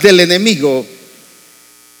problema del enemigo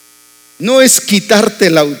no es quitarte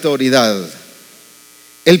la autoridad.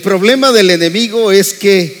 El problema del enemigo es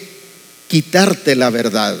que quitarte la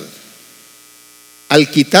verdad. Al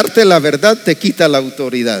quitarte la verdad te quita la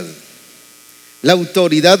autoridad. La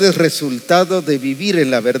autoridad es resultado de vivir en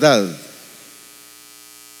la verdad.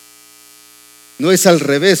 No es al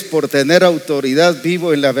revés, por tener autoridad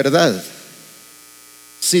vivo en la verdad,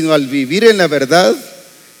 sino al vivir en la verdad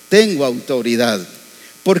tengo autoridad.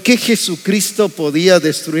 ¿Por qué Jesucristo podía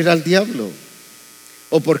destruir al diablo?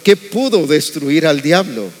 ¿O por qué pudo destruir al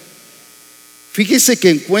diablo? Fíjese que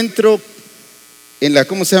encuentro en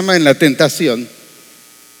la tentación.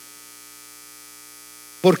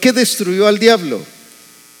 ¿Por qué destruyó al diablo?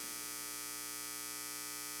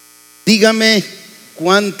 Dígame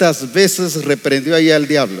cuántas veces reprendió ahí al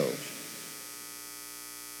diablo.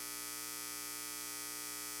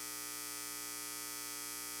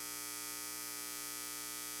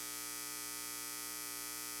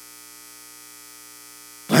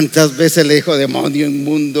 ¿Cuántas veces le dijo demonio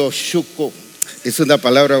inmundo, chuco? Es una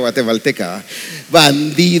palabra guatemalteca.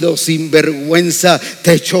 Bandido, sinvergüenza,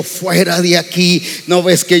 te echo fuera de aquí. ¿No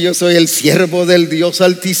ves que yo soy el siervo del Dios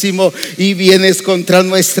Altísimo y vienes contra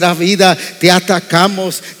nuestra vida? Te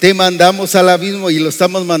atacamos, te mandamos al abismo, y lo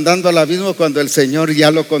estamos mandando al abismo cuando el Señor ya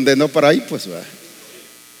lo condenó para ahí, pues va.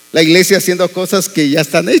 La iglesia haciendo cosas que ya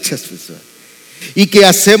están hechas, pues va. ¿Y qué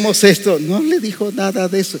hacemos esto? No le dijo nada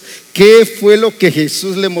de eso. ¿Qué fue lo que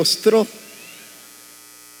Jesús le mostró?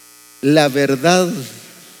 La verdad.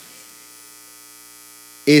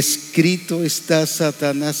 Escrito está,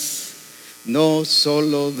 Satanás, no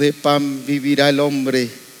solo de pan vivirá el hombre.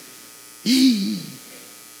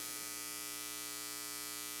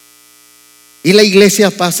 Y la iglesia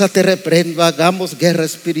pasa, te reprendo, hagamos guerra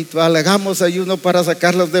espiritual, hagamos ayuno para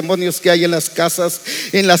sacar los demonios que hay en las casas,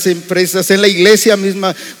 en las empresas, en la iglesia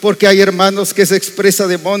misma, porque hay hermanos que se expresa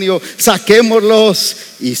demonio, saquémoslos.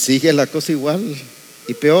 Y sigue la cosa igual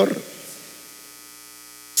y peor.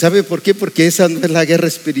 ¿Sabe por qué? Porque esa no es la guerra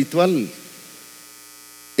espiritual.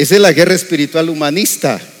 Esa es la guerra espiritual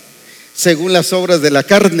humanista, según las obras de la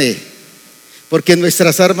carne. Porque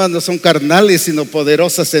nuestras armas no son carnales, sino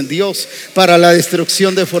poderosas en Dios para la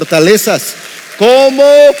destrucción de fortalezas. Como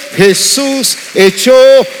Jesús echó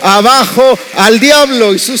abajo al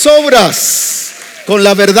diablo y sus obras con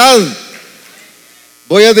la verdad.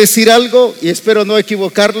 Voy a decir algo y espero no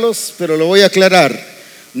equivocarlos, pero lo voy a aclarar.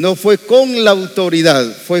 No fue con la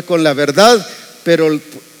autoridad, fue con la verdad, pero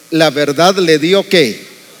la verdad le dio ¿qué?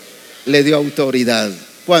 Le dio autoridad.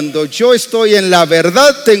 Cuando yo estoy en la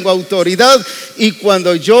verdad tengo autoridad, y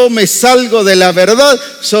cuando yo me salgo de la verdad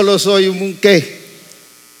solo soy un ¿qué?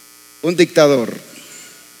 Un dictador,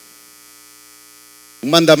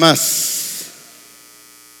 un mandamás.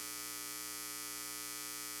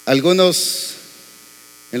 Algunos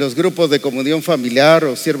en los grupos de comunión familiar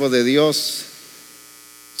o siervos de Dios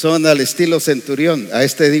son al estilo centurión. A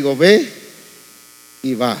este digo ve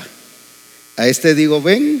y va, a este digo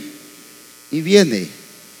ven y viene,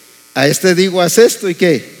 a este digo haz esto y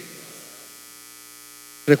qué.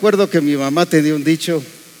 Recuerdo que mi mamá tenía un dicho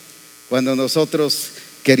cuando nosotros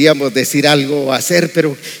queríamos decir algo o hacer,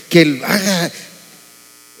 pero que él haga.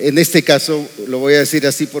 En este caso lo voy a decir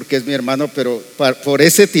así porque es mi hermano, pero por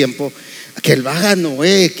ese tiempo, que lo haga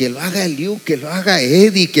Noé, que lo haga Liu, que lo haga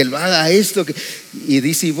Eddie, que lo haga esto. Y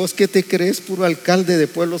dice, ¿y vos qué te crees, puro alcalde de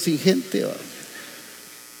pueblo sin gente?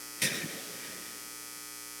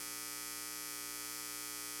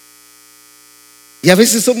 Y a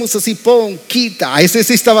veces somos así, pon, quita. A ese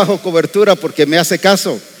sí está bajo cobertura porque me hace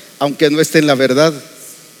caso, aunque no esté en la verdad.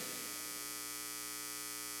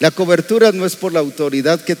 La cobertura no es por la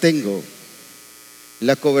autoridad que tengo,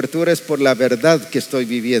 la cobertura es por la verdad que estoy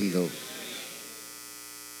viviendo.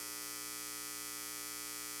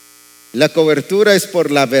 La cobertura es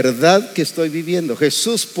por la verdad que estoy viviendo.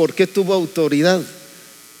 Jesús, ¿por qué tuvo autoridad?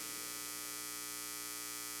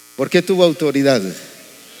 ¿Por qué tuvo autoridad?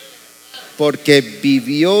 Porque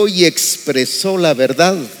vivió y expresó la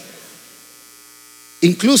verdad.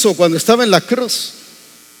 Incluso cuando estaba en la cruz,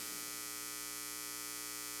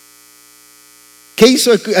 ¿qué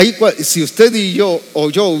hizo ahí? Si usted y yo o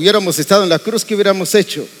yo hubiéramos estado en la cruz, ¿qué hubiéramos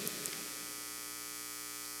hecho?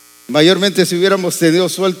 Mayormente si hubiéramos tenido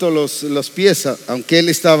sueltos los pies, aunque él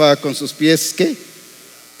estaba con sus pies ¿qué?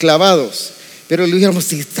 Clavados. Pero le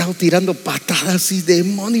hubiéramos estado tirando patadas y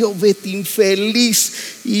demonio, vete infeliz.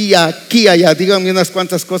 Y aquí, allá, díganme unas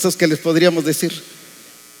cuantas cosas que les podríamos decir.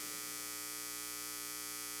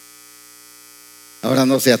 Ahora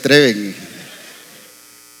no se atreven.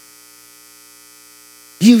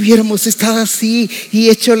 Y hubiéramos estado así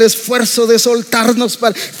y hecho el esfuerzo de soltarnos.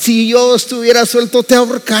 Si yo estuviera suelto te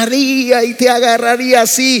ahorcaría y te agarraría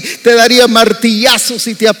así, te daría martillazos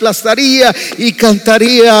y te aplastaría y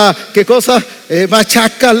cantaría, ¿qué cosa?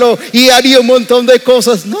 Machácalo, y haría un montón de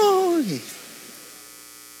cosas. No.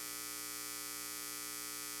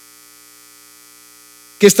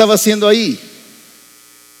 ¿Qué estaba haciendo ahí?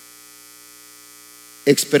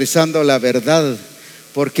 Expresando la verdad.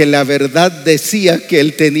 Porque la verdad decía que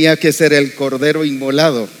él tenía que ser el cordero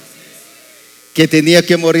inmolado, que tenía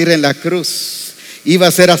que morir en la cruz, iba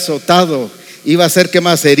a ser azotado, iba a ser que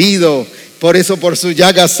más herido. Por eso por sus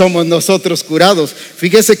llagas somos nosotros curados.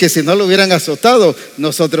 Fíjese que si no lo hubieran azotado,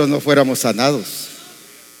 nosotros no fuéramos sanados.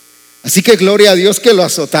 Así que gloria a Dios que lo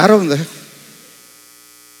azotaron.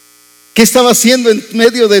 ¿Qué estaba haciendo en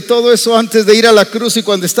medio de todo eso antes de ir a la cruz y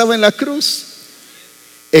cuando estaba en la cruz?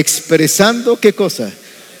 Expresando ¿qué cosa?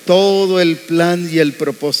 Todo el plan y el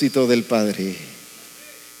propósito del Padre.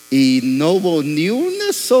 Y no hubo ni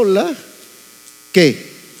una sola ¿qué?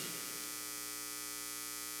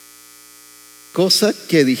 cosa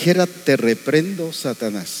que dijera: te reprendo,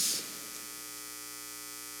 Satanás.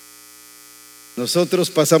 Nosotros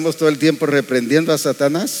pasamos todo el tiempo reprendiendo a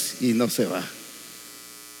Satanás y no se va.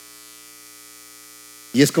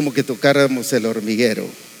 Y es como que tocáramos el hormiguero.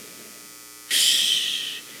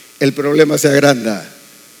 El problema se agranda,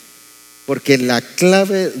 porque la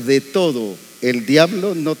clave de todo, el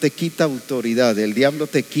diablo no te quita autoridad, el diablo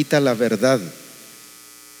te quita la verdad.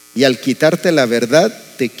 Y al quitarte la verdad,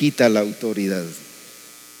 te quita la autoridad.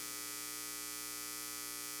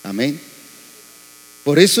 Amén.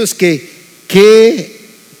 Por eso es que, ¿qué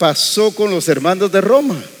pasó con los hermanos de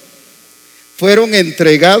Roma? Fueron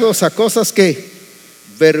entregados a cosas que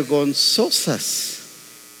vergonzosas.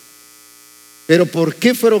 ¿Pero por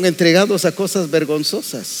qué fueron entregados a cosas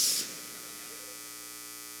vergonzosas?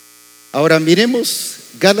 Ahora miremos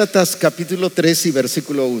Gálatas capítulo 3 y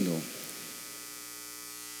versículo 1.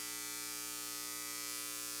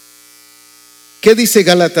 ¿Qué dice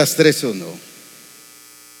Gálatas 3:1?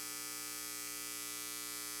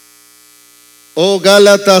 Oh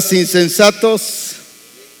Gálatas insensatos,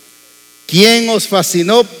 ¿quién os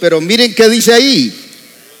fascinó? Pero miren qué dice ahí.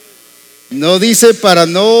 No dice para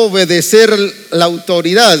no obedecer la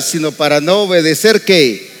autoridad, sino para no obedecer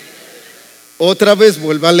 ¿qué? Otra vez,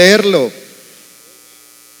 vuelva a leerlo.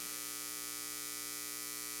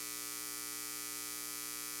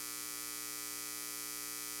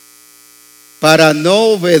 Para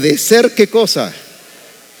no obedecer ¿qué cosa?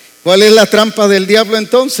 ¿Cuál es la trampa del diablo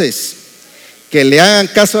entonces? Que le hagan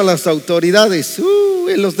caso a las autoridades.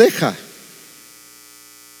 Él los deja.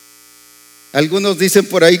 Algunos dicen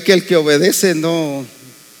por ahí que el que obedece no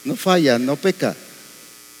falla, no peca.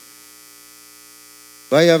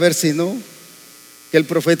 Vaya a ver si no, que el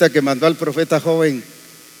profeta que mandó al profeta joven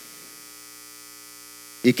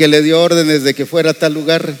y que le dio órdenes de que fuera a tal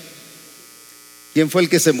lugar, ¿quién fue el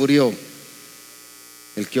que se murió?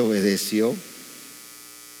 El que obedeció.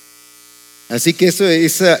 Así que eso,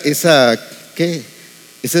 ¿qué?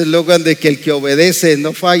 Ese eslogan de que el que obedece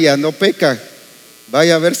no falla, no peca.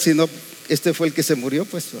 Vaya a ver si no, este fue el que se murió,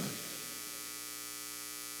 pues.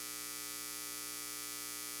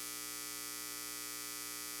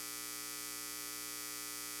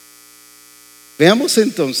 Veamos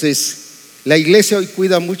entonces, la iglesia hoy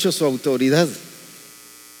cuida mucho su autoridad,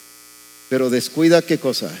 pero descuida ¿qué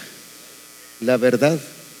cosa? La verdad.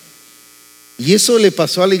 Y eso le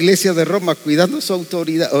pasó a la iglesia de Roma, cuidando su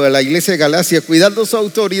autoridad, o a la iglesia de Galacia, cuidando su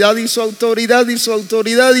autoridad y su autoridad y su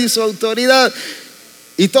autoridad y su autoridad.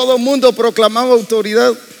 Y todo el mundo proclamaba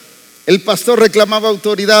autoridad. El pastor reclamaba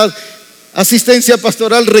autoridad, asistencia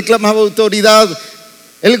pastoral reclamaba autoridad,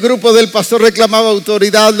 el grupo del pastor reclamaba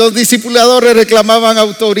autoridad, los discipuladores reclamaban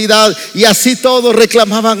autoridad, y así todos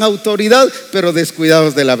reclamaban autoridad, pero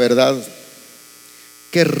descuidados de la verdad.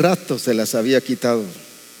 ¿Qué rato se las había quitado?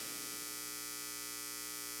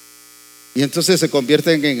 Y entonces se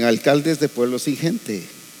convierten en alcaldes de pueblos sin gente.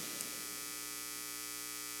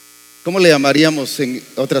 ¿Cómo le llamaríamos en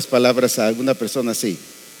otras palabras a alguna persona así?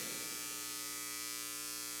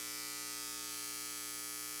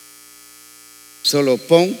 Solo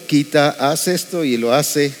pon, quita, haz esto y lo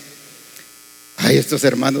hace. Ay, estos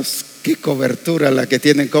hermanos, qué cobertura la que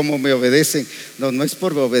tienen, cómo me obedecen. No es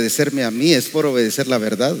por obedecerme a mí, es por obedecer la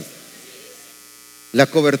verdad. La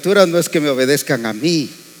cobertura no es que me obedezcan a mí,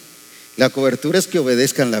 la cobertura es que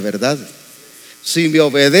obedezcan la verdad. Si me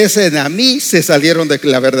obedecen a mí, se salieron de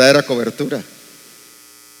la verdadera cobertura.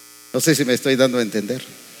 No sé si me estoy dando a entender.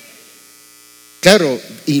 Claro,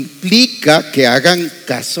 implica que hagan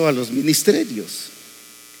caso a los ministerios,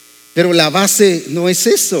 pero la base no es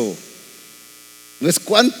eso. No es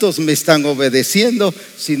cuántos me están obedeciendo,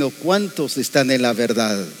 sino cuántos están en la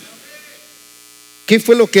verdad. ¿Qué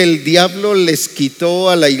fue lo que el diablo les quitó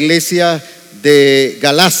a la iglesia de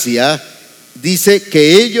Galacia? Dice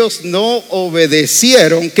que ellos no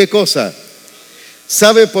obedecieron, ¿qué cosa?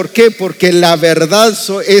 ¿Sabe por qué? Porque la verdad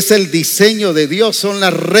es el diseño de Dios, son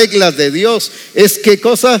las reglas de Dios. ¿Es qué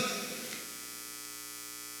cosa?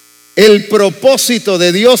 El propósito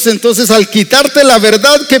de Dios. Entonces, al quitarte la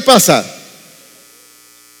verdad, ¿qué pasa?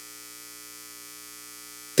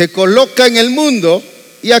 Te coloca en el mundo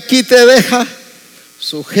y aquí te deja.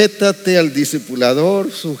 Sujétate al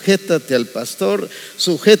discipulador, sujétate al pastor,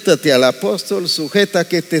 sujétate al apóstol, sujeta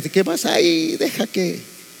que vas ahí, deja que.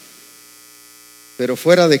 Pero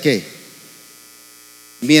fuera de qué.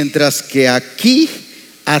 Mientras que aquí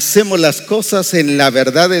hacemos las cosas en la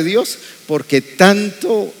verdad de Dios, porque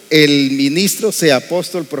tanto el ministro, sea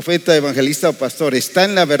apóstol, profeta, evangelista o pastor, está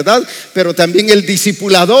en la verdad, pero también el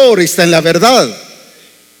discipulador está en la verdad.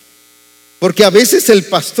 Porque a veces el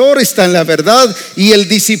pastor está en la verdad y el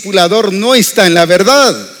discipulador no está en la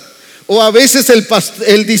verdad. O a veces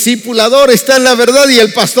el discipulador está en la verdad y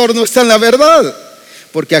el pastor no está en la verdad.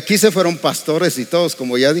 Porque aquí se fueron pastores y todos,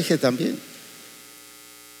 como ya dije también.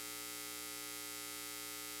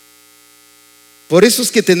 Por eso es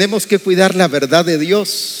que tenemos que cuidar la verdad de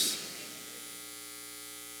Dios.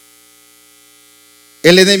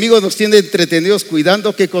 El enemigo nos tiene entretenidos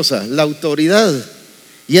cuidando ¿qué cosa? La autoridad.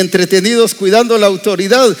 Y entretenidos cuidando la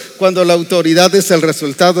autoridad, cuando la autoridad es el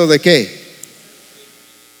resultado de ¿qué?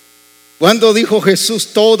 ¿Cuándo dijo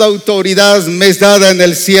Jesús: toda autoridad me es dada en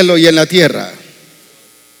el cielo y en la tierra?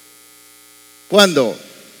 ¿Cuándo?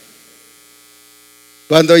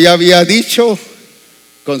 Cuando ya había dicho: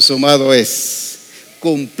 consumado es,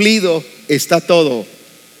 cumplido está todo.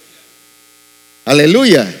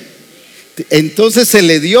 Aleluya. Entonces se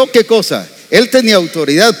le dio ¿qué cosa? Él tenía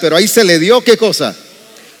autoridad, pero ahí se le dio ¿qué cosa?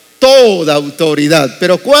 Toda autoridad.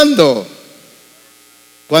 ¿Pero cuándo?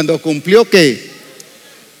 Cuando cumplió ¿qué?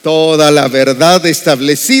 Toda la verdad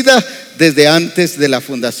establecida desde antes de la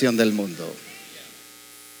fundación del mundo.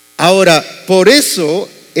 Ahora, por eso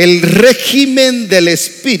el régimen del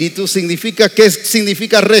Espíritu significa, ¿qué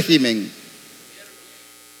significa régimen?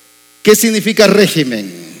 ¿Qué significa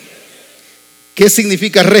régimen? ¿Qué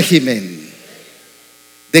significa régimen?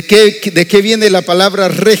 ¿De qué viene la palabra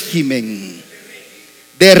régimen?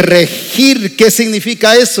 De regir. ¿Qué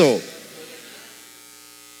significa eso?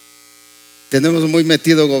 Tenemos muy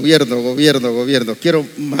metido gobierno. Quiero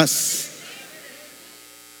más.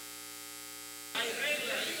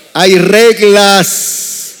 Hay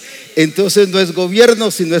reglas. Entonces no es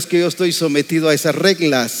gobierno, sino es que yo estoy sometido a esas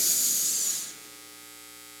reglas,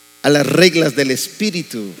 a las reglas del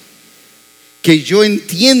Espíritu. Que yo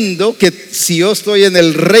entiendo que si yo estoy en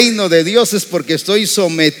el reino de Dios es porque estoy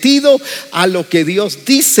sometido a lo que Dios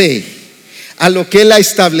dice, a lo que Él ha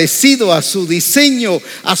establecido, a su diseño,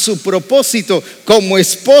 a su propósito. Como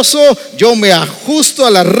esposo yo me ajusto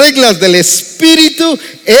a las reglas del Espíritu.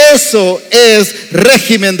 Eso es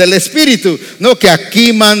régimen del Espíritu. No que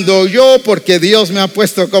aquí mando yo porque Dios me ha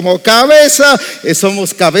puesto como cabeza.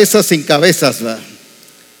 Somos cabezas sin cabezas, ¿va?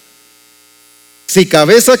 Si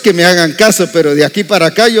cabeza que me hagan caso, pero de aquí para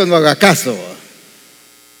acá yo no haga caso.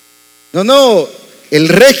 No, el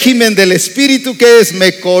régimen del Espíritu que es,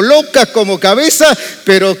 me coloca como cabeza,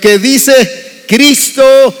 pero que dice Cristo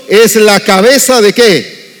es la cabeza de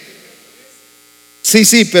qué.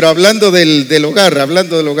 Sí, pero hablando del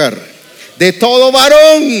hogar, de todo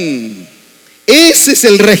varón. Ese es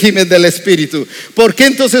el régimen del Espíritu. ¿Por qué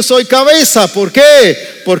entonces soy cabeza? ¿Por qué?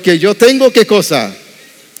 Porque yo tengo ¿qué cosa?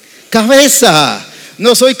 Cabeza.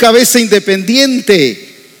 No soy cabeza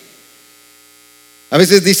independiente. A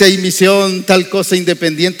veces dice ahí misión, tal cosa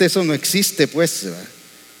independiente. Eso no existe, pues.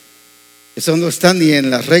 Eso no está ni en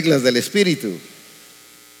las reglas del Espíritu.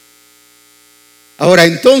 Ahora,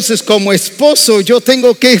 entonces, como esposo, yo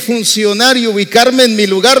tengo que funcionar y ubicarme en mi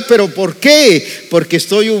lugar. ¿Pero por qué? Porque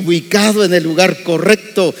estoy ubicado en el lugar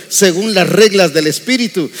correcto, según las reglas del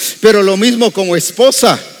Espíritu. Pero lo mismo como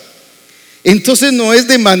esposa. Entonces no es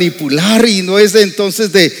de manipular y no es de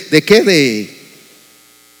entonces de qué,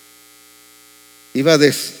 iba a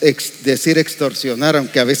decir extorsionar,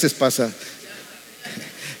 aunque a veces pasa,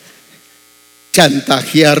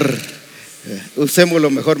 chantajear, usémoslo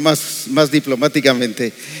mejor más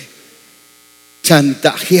diplomáticamente,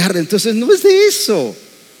 chantajear. Entonces no es de eso.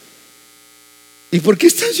 ¿Y por qué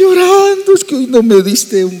estás llorando? Es que hoy no me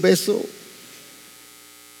diste un beso.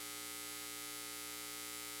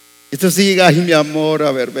 Entonces diga: ay, mi amor,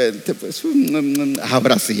 a ver, vente, pues,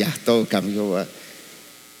 abrazo, ya, todo cambió, ¿va?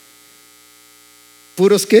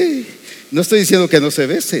 ¿Puros qué? No estoy diciendo que no se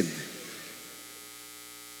besen.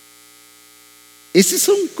 Esas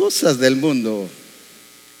son cosas del mundo,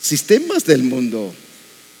 sistemas del mundo.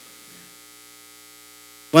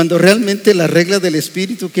 Cuando realmente la regla del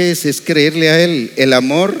Espíritu, ¿qué es? Es creerle a Él. El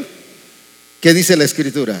amor, ¿qué dice la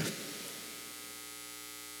Escritura?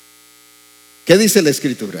 ¿Qué dice la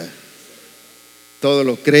Escritura? Todo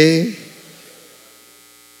lo cree.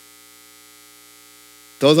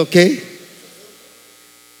 ¿Todo qué?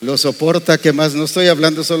 Lo soporta. ¿Qué más? No estoy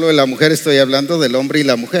hablando solo de la mujer, estoy hablando del hombre y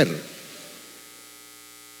la mujer.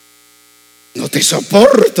 No te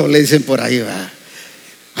soporto, le dicen por ahí, va.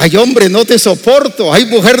 Ay, hombre, no te soporto. Ay,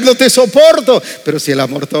 mujer, no te soporto. Pero si el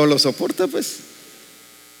amor todo lo soporta, pues.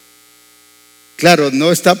 Claro,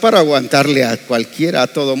 no está para aguantarle a cualquiera, a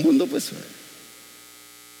todo mundo, pues.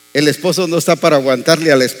 El esposo no está para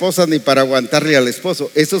aguantarle a la esposa ni para aguantarle al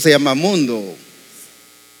esposo. Eso se llama mundo.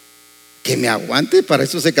 Que me aguante, para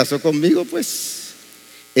eso se casó conmigo, pues.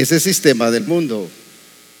 Ese sistema del mundo.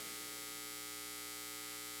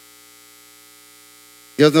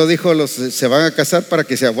 Dios no dijo se van a casar para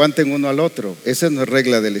que se aguanten uno al otro. Esa no es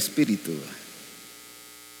regla del Espíritu.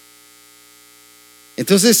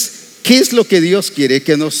 Entonces, ¿qué es lo que Dios quiere?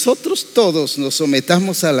 Que nosotros todos nos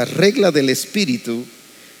sometamos a la regla del Espíritu,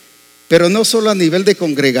 pero no solo a nivel de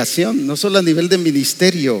congregación, no solo a nivel de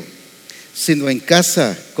ministerio, sino en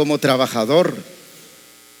casa, como trabajador,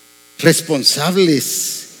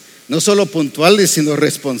 responsables, no solo puntuales, sino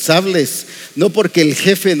responsables, no porque el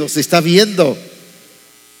jefe nos está viendo.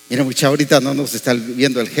 Mira, mucha, ahorita no nos está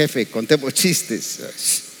viendo el jefe, contemos chistes.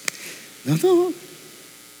 No,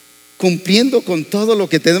 cumpliendo con todo lo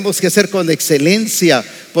que tenemos que hacer con excelencia,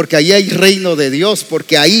 porque ahí hay reino de Dios,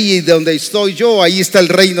 porque ahí donde estoy yo, ahí está el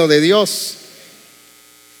reino de Dios.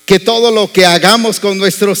 Que todo lo que hagamos con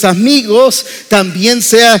nuestros amigos también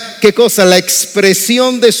sea, ¿qué cosa? La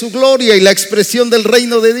expresión de su gloria y la expresión del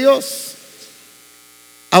reino de Dios.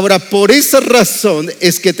 Ahora, por esa razón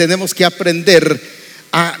es que tenemos que aprender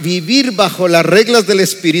a vivir bajo las reglas del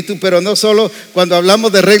Espíritu, pero no solo cuando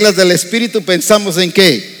hablamos de reglas del Espíritu pensamos en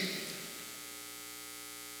 ¿qué?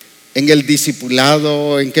 En el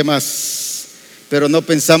discipulado, ¿en qué más? Pero no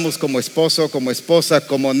pensamos como esposo, como esposa,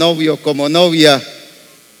 como novio, como novia.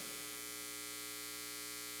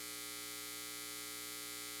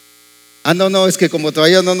 No, es que como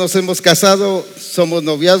todavía no nos hemos casado, somos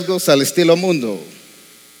noviazgos al estilo mundo.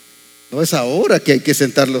 No es ahora que hay que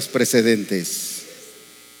sentar los precedentes.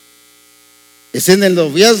 Es en el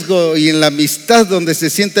noviazgo y en la amistad donde se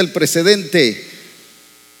sienta el precedente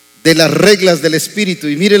de las reglas del Espíritu.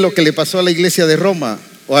 Y mire lo que le pasó a la iglesia de Roma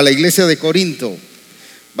o a la iglesia de Corinto.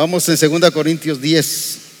 Vamos en 2 Corintios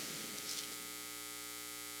 10.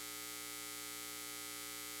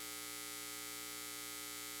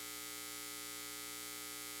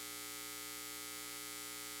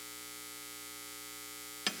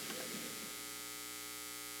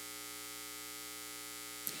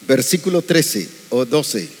 Versículo 13 o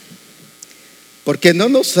 12. Porque no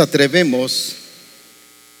nos atrevemos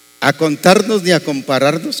a contarnos ni a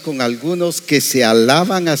compararnos con algunos que se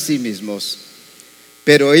alaban a sí mismos.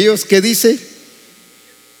 Pero ellos, ¿qué dice?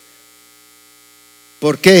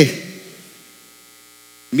 ¿Por qué?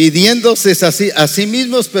 Midiéndose a sí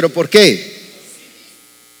mismos, pero ¿por qué?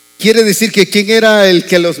 Quiere decir que ¿quién era el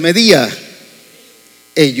que los medía?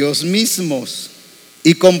 Ellos mismos.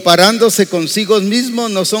 Y comparándose consigo mismos,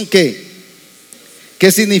 ¿no son qué?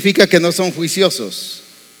 ¿Qué significa que no son juiciosos?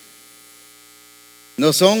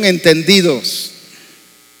 No son entendidos.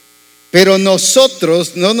 Pero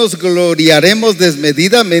nosotros no nos gloriaremos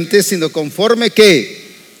desmedidamente, sino conforme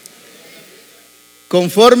 ¿qué?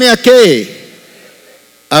 ¿Conforme a qué?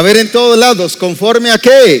 A ver, en todos lados, ¿conforme a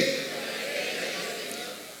qué?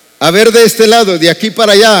 A ver, de este lado, de aquí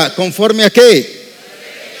para allá, ¿conforme a qué?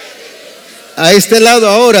 A este lado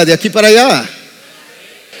ahora, de aquí para allá.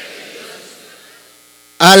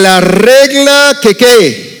 A la regla que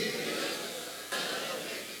 ¿qué?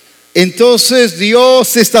 Entonces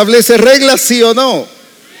Dios establece reglas, ¿sí o no?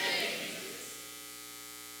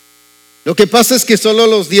 Lo que pasa es que solo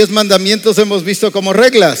los 10 mandamientos hemos visto como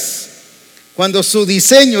reglas, cuando su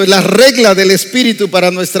diseño es la regla del Espíritu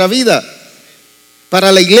para nuestra vida,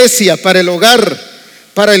 para la iglesia, para el hogar,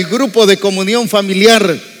 para el grupo de comunión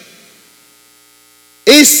familiar.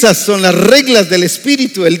 Esas son las reglas del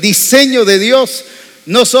Espíritu, el diseño de Dios,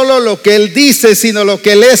 no solo lo que Él dice, sino lo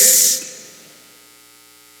que Él es.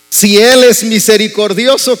 Si Él es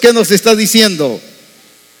misericordioso, ¿qué nos está diciendo?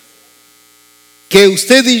 Que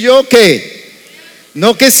usted y yo, ¿qué?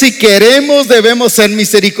 No que si queremos debemos ser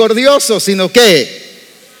misericordiosos, sino que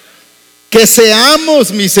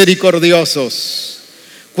seamos misericordiosos.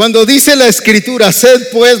 Cuando dice la Escritura, sed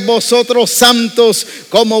pues vosotros santos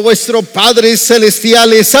como vuestro Padre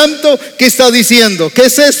Celestial es santo, ¿qué está diciendo? ¿Qué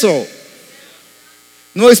es eso?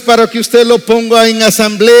 No es para que usted lo ponga en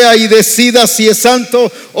asamblea y decida si es santo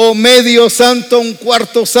o medio santo, un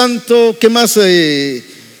cuarto santo, ¿qué más?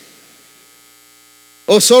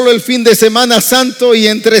 O solo el fin de semana santo y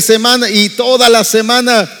entre semana y toda la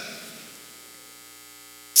semana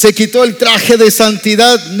se quitó el traje de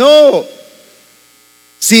santidad. No.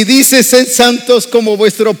 Si dice sed santos como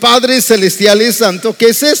vuestro Padre Celestial es santo, ¿qué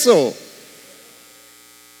es eso?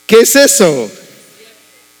 ¿Qué es eso?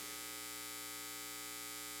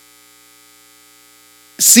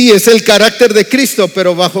 Sí, es el carácter de Cristo,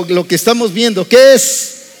 pero bajo lo que estamos viendo, ¿qué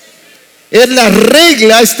es? Es la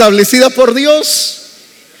regla establecida por Dios.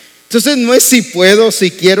 Entonces no es si puedo,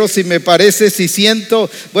 si quiero, si me parece, si siento.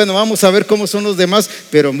 Bueno, vamos a ver cómo son los demás,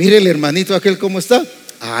 pero mire el hermanito aquel cómo está.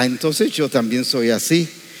 Entonces yo también soy así.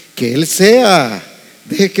 Que él sea.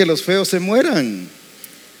 Deje que los feos se mueran.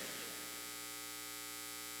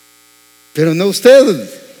 pero no usted.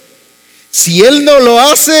 Si él no lo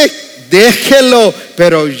hace, déjelo,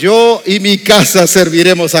 pero yo y mi casa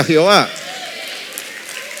serviremos a Jehová.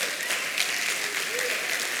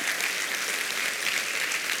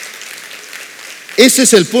 Ese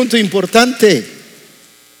es el punto importante.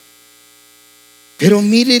 Pero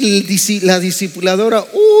mire la discipuladora,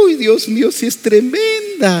 uy, Dios mío, sí es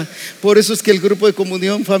tremenda. Por eso es que el grupo de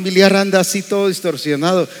comunión familiar anda así todo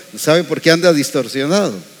distorsionado. ¿Sabe por qué anda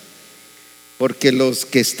distorsionado? Porque los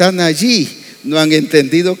que están allí no han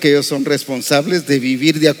entendido que ellos son responsables de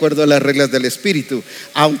vivir de acuerdo a las reglas del Espíritu.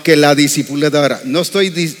 Aunque la discipuladora, no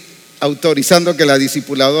estoy autorizando que la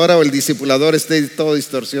discipuladora o el discipulador esté todo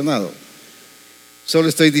distorsionado. Solo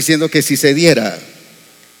estoy diciendo que si se diera.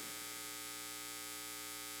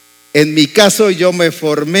 En mi caso yo me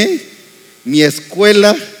formé, mi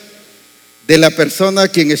escuela de la persona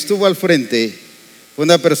quien estuvo al frente fue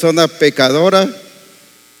una persona pecadora,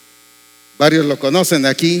 varios lo conocen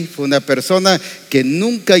aquí, fue una persona que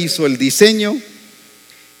nunca hizo el diseño.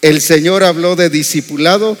 El Señor habló de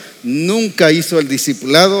discipulado, nunca hizo el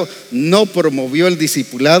discipulado, no promovió el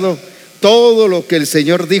discipulado. Todo lo que el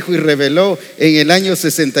Señor dijo y reveló en el año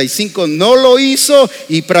 65 no lo hizo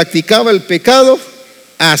y practicaba el pecado.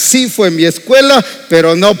 Así fue mi escuela,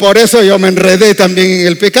 pero no por eso yo me enredé también en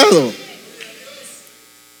el pecado.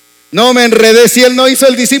 No me enredé. Si él no hizo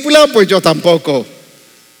el discipulado, pues yo tampoco.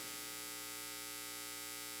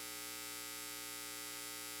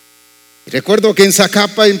 Recuerdo que en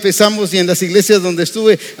Zacapa empezamos y en las iglesias donde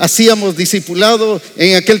estuve hacíamos discipulado.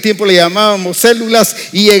 En aquel tiempo le llamábamos células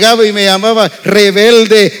y llegaba y me llamaba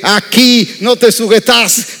rebelde, aquí no te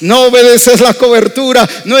sujetas, no obedeces la cobertura,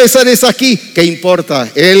 no eres aquí. ¿Qué importa?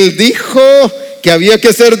 Él dijo que había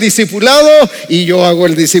que ser discipulado y yo hago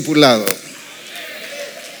el discipulado.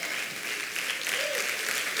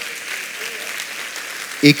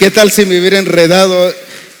 ¿Y qué tal si me hubiera enredado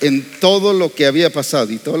en todo lo que había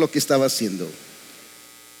pasado y todo lo que estaba haciendo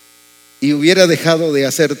y hubiera dejado de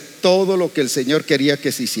hacer todo lo que el Señor quería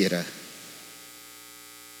que se hiciera?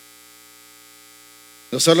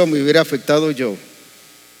 No solo me hubiera afectado yo,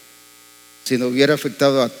 sino hubiera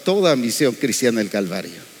afectado a toda Misión Cristiana El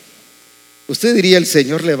Calvario. Usted diría, el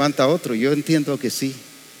Señor levanta a otro. Yo entiendo que sí,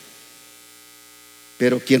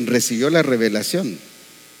 pero quien recibió la revelación,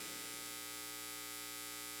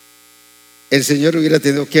 el Señor hubiera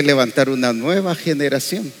tenido que levantar una nueva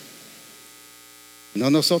generación, no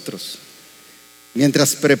nosotros,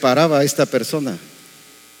 mientras preparaba a esta persona.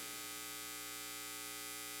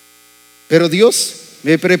 Pero Dios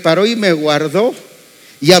me preparó y me guardó.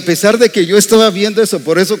 Y a pesar de que yo estaba viendo eso,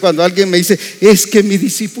 por eso cuando alguien me dice, es que mi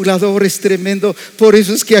discipulador es tremendo, por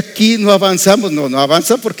eso es que aquí no avanzamos. No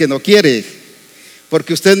avanza porque no quiere.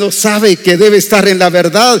 Porque usted no sabe que debe estar en la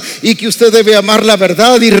verdad y que usted debe amar la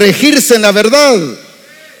verdad y regirse en la verdad.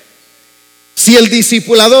 Si el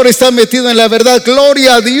discipulador está metido en la verdad,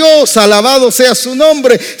 gloria a Dios, alabado sea su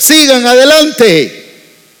nombre, sigan adelante.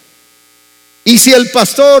 Y si el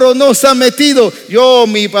pastor o no está metido,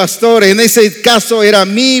 mi pastor, en ese caso era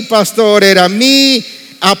mi pastor, era mi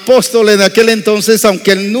apóstol en aquel entonces,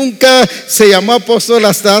 aunque él nunca se llamó apóstol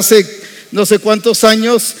hasta hace no sé cuántos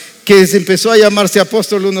años, que se empezó a llamarse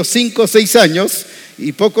apóstol, unos 5 o 6 años,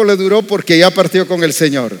 y poco le duró porque ya partió con el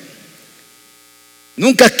Señor.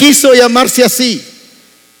 Nunca quiso llamarse así.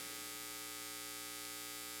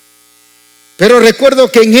 Pero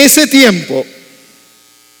recuerdo que en ese tiempo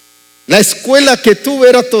la escuela que tuve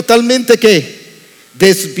era totalmente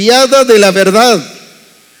desviada de la verdad.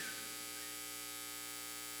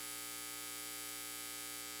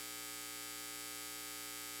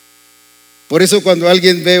 Por eso cuando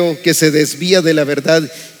alguien veo que se desvía de la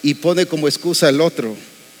verdad y pone como excusa al otro,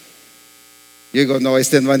 yo digo, no,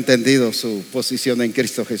 este no ha entendido su posición en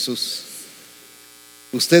Cristo Jesús.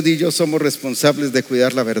 Usted y yo somos responsables de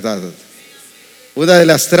cuidar la verdad. Una de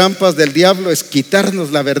las trampas del diablo es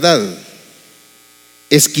quitarnos la verdad.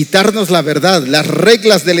 Es quitarnos la verdad, las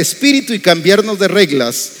reglas del Espíritu, y cambiarnos de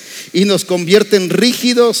reglas. Y nos convierten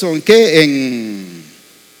rígidos o en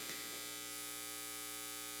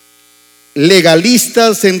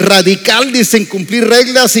legalistas, en radicales en cumplir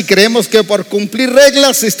reglas, y creemos que por cumplir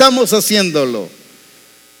reglas estamos haciéndolo.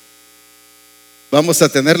 Vamos a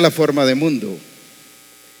tener la forma de mundo,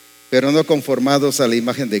 pero no conformados a la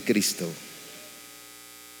imagen de Cristo.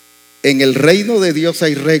 En el reino de Dios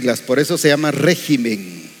hay reglas, por eso se llama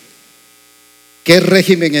régimen. ¿Qué es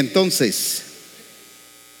régimen entonces?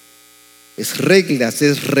 Es reglas,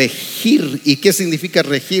 es regir. ¿Y qué significa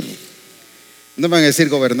regir? No me van a decir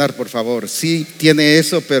gobernar, por favor. Sí tiene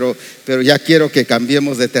eso, pero ya quiero que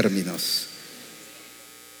cambiemos de términos.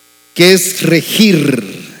 ¿Qué es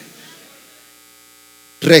regir?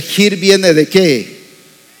 Regir viene ¿de qué?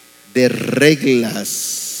 De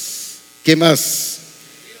reglas. ¿Qué más?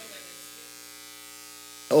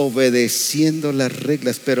 Obedeciendo las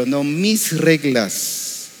reglas, pero no mis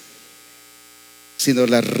reglas, sino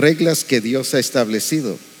las reglas que Dios ha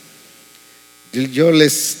establecido. Yo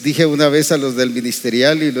les dije una vez a los del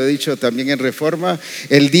ministerial, y lo he dicho también en Reforma: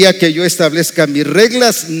 el día que yo establezca mis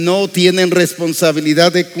reglas, no tienen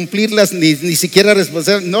responsabilidad de cumplirlas, ni siquiera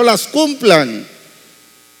responsabilidad, no las cumplan,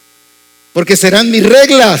 porque serán mis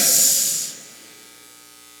reglas.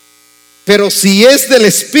 Pero si es del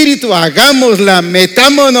Espíritu, hagámosla,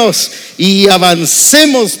 metámonos y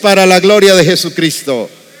avancemos para la gloria de Jesucristo.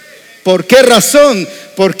 ¿Por qué razón?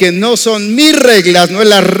 Porque no son mis reglas, no es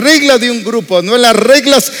la regla de un grupo, no es las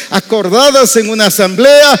reglas acordadas en una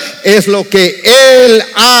asamblea, es lo que Él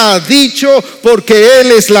ha dicho, porque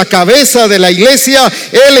Él es la cabeza de la iglesia,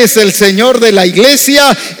 Él es el Señor de la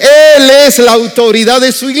iglesia, Él es la autoridad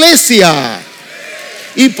de su iglesia.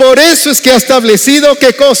 Y por eso es que ha establecido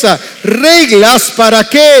 ¿qué cosa? Reglas. ¿Para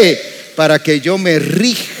qué? Para que yo me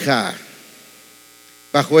rija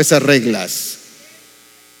bajo esas reglas.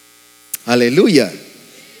 Aleluya.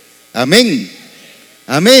 Amén.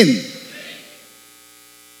 Amén.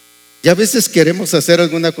 Y a veces queremos hacer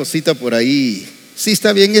alguna cosita por ahí. Sí,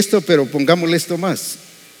 está bien esto, pero pongámosle esto más.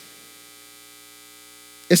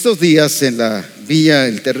 Estos días en la villa,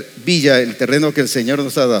 el terreno que el Señor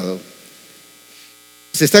nos ha dado,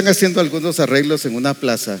 se están haciendo algunos arreglos en una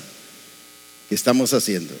plaza que estamos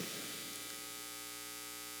haciendo.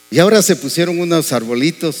 Y ahora se pusieron unos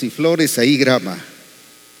arbolitos y flores ahí, grama.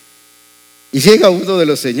 Y llega uno de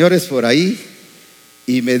los señores por ahí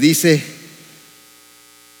y me dice: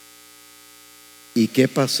 ¿y qué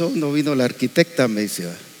pasó? ¿No vino la arquitecta? Me dice.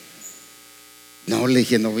 No, le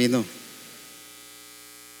dije, no vino.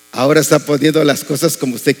 Ahora está poniendo las cosas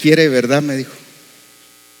como usted quiere, ¿verdad? Me dijo.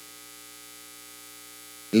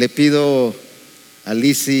 Le pido a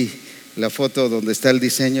Lizzy la foto donde está el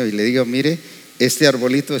diseño y le digo: mire, este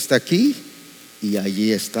arbolito está aquí y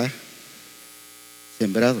allí está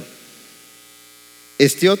sembrado.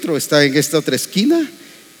 Este otro está en esta otra esquina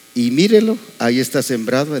y mírelo, ahí está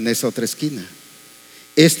sembrado en esa otra esquina.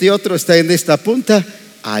 Este otro está en esta punta,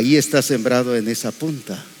 ahí está sembrado en esa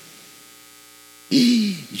punta.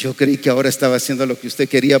 Y yo creí que ahora estaba haciendo lo que usted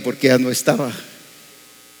quería porque ya no estaba.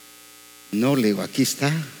 No, le digo, aquí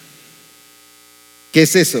está. ¿Qué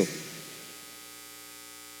es eso?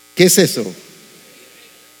 ¿Qué es eso?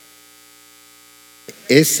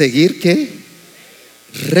 Es seguir ¿qué?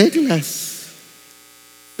 Reglas.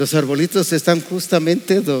 Los arbolitos están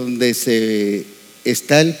justamente donde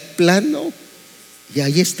está el plano y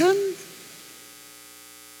ahí están.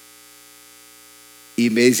 Y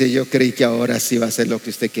me dice: yo creí que ahora sí va a ser lo que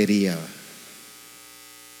usted quería.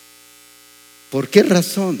 ¿Por qué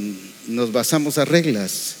razón nos basamos a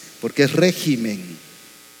reglas? Porque es régimen.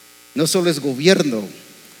 No solo es gobierno,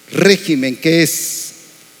 régimen. ¿Qué es?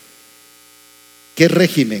 ¿Qué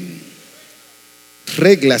régimen?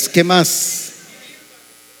 Reglas. ¿Qué más?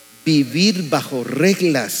 Vivir bajo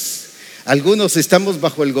reglas. Algunos estamos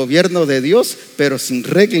bajo el gobierno de Dios, pero sin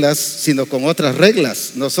reglas, sino con otras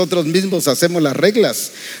reglas. Nosotros mismos hacemos las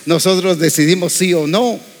reglas. Nosotros decidimos sí o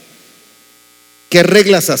no. ¿Qué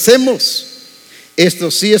reglas hacemos?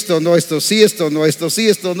 Esto sí, esto no, esto sí, esto no, esto sí,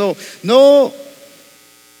 esto no. No.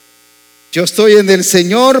 Yo estoy en el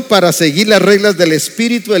Señor para seguir las reglas del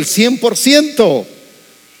Espíritu el 100%.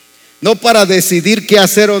 No para decidir qué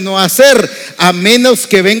hacer o no hacer, a menos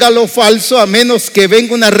que venga lo falso, a menos que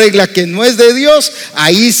venga una regla que no es de Dios.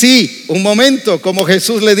 Ahí sí, un momento, como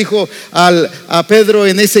Jesús le dijo a Pedro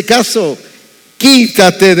en ese caso: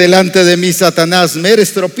 quítate delante de mí, Satanás, me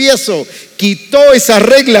eres tropiezo. Quitó esa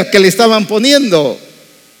regla que le estaban poniendo,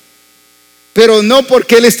 pero no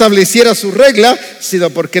porque él estableciera su regla, sino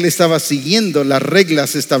porque él estaba siguiendo las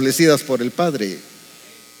reglas establecidas por el Padre.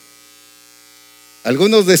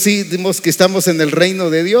 Algunos decimos que estamos en el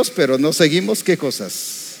reino de Dios, pero no seguimos ¿qué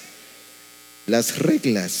cosas? Las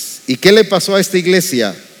reglas. ¿Y qué le pasó a esta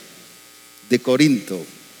iglesia de Corinto,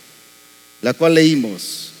 la cual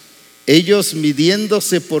leímos? Ellos,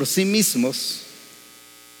 midiéndose por sí mismos,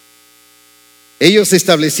 ellos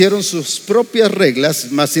establecieron sus propias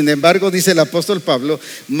reglas, mas sin embargo, dice el apóstol Pablo,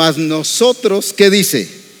 mas nosotros, ¿qué dice?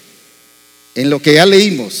 En lo que ya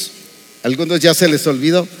leímos, algunos ya se les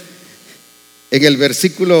olvidó. En el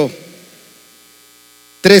versículo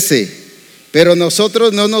 13: pero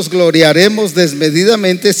nosotros no nos gloriaremos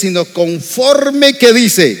desmedidamente, sino conforme, ¿qué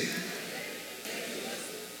dice?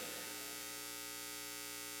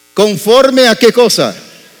 ¿Conforme a qué cosa?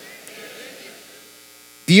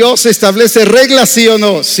 ¿Dios establece reglas, sí o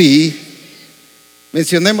no? Sí.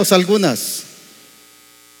 Mencionemos algunas.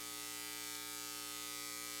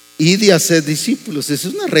 Id y haced discípulos. Esa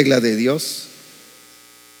es una regla de Dios.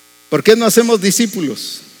 ¿Por qué no hacemos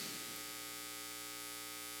discípulos?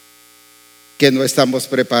 Que no estamos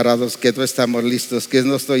preparados, que no estamos listos, que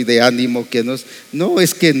no estoy de ánimo, que no. No,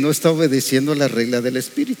 es que no está obedeciendo la regla del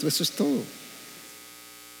Espíritu. Eso es todo.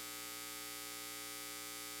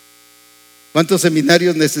 ¿Cuántos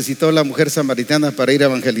seminarios necesitó la mujer samaritana para ir a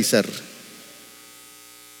evangelizar?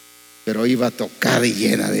 Pero iba tocada y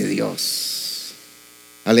llena de Dios.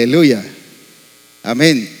 Aleluya.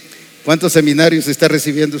 Amén. ¿Cuántos seminarios está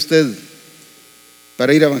recibiendo usted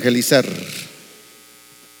para ir a evangelizar?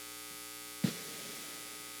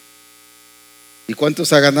 ¿Y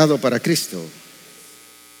cuántos ha ganado para Cristo?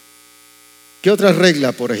 ¿Qué otra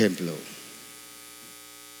regla, por ejemplo?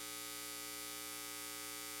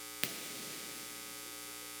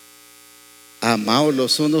 Amaos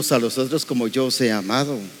los unos a los otros como yo os he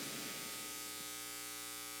amado.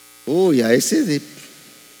 Uy, a ese de...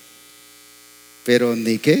 Pero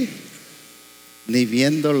ni qué, ni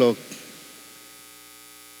viéndolo,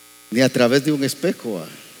 ni a través de un espejo,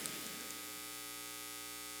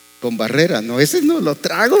 con barrera. No, ese no lo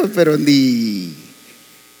trago, pero ni...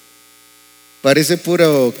 Parece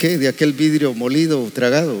puro, ¿qué? De aquel vidrio molido,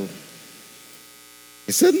 tragado.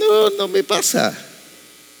 Eso no me pasa.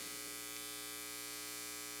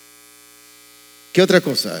 ¿Qué otra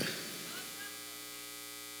cosa?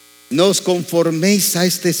 No os conforméis a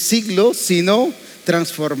este siglo, sino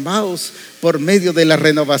transformaos por medio de la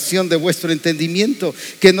renovación de vuestro entendimiento.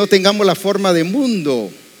 Que no tengamos la forma de mundo.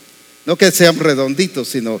 No que sean redonditos,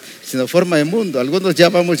 sino forma de mundo. Algunos ya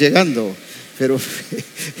vamos llegando, pero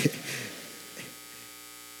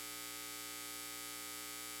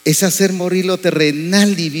es hacer morir lo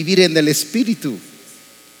terrenal y vivir en el Espíritu.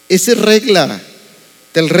 Esa es regla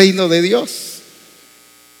del reino de Dios.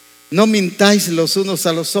 No mintáis los unos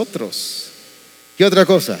a los otros. ¿Qué otra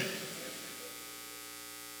cosa?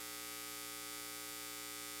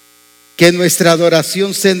 Que nuestra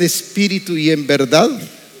adoración sea en espíritu y en verdad.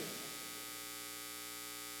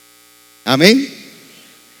 Amén.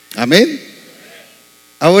 Amén.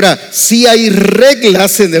 Ahora, sí hay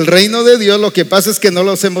reglas en el reino de Dios. Lo que pasa es que no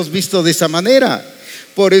los hemos visto de esa manera.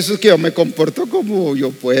 Por eso es que yo me comporto como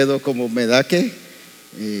yo puedo, como me da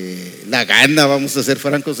la gana, vamos a ser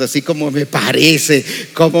francos, así como me parece,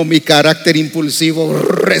 como mi carácter impulsivo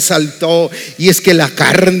resaltó, y es que la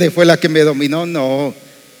carne fue la que me dominó. No,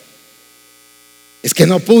 es que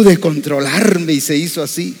no pude controlarme y se hizo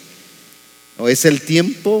así. No, es el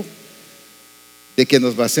tiempo de que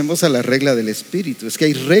nos basemos a la regla del Espíritu. Es que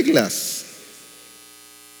hay reglas,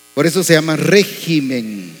 por eso se llama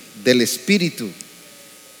régimen del Espíritu.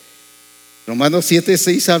 Romanos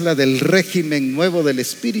 7:6 habla del régimen nuevo del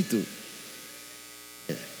Espíritu.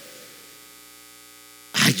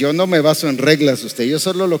 Yo no me baso en reglas, usted. Yo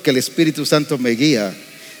solo lo que el Espíritu Santo me guía.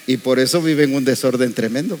 Y por eso vive en un desorden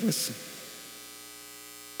tremendo, pues.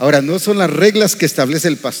 Ahora, no son las reglas que establece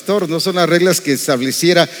el pastor, no son las reglas que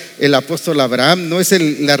estableciera el apóstol Abraham, no es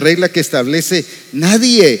la regla que establece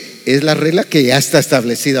nadie, es la regla que ya está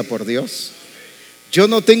establecida por Dios. Yo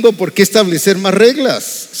no tengo por qué establecer más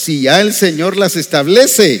reglas si ya el Señor las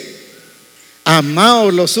establece.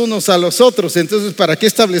 Amaos los unos a los otros. Entonces, ¿para qué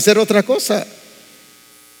establecer otra cosa?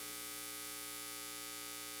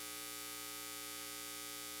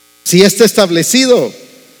 Si ya está establecido.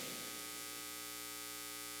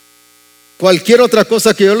 Cualquier otra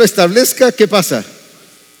cosa que yo lo establezca, ¿qué pasa?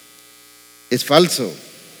 Es falso.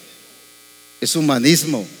 Es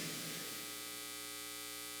humanismo.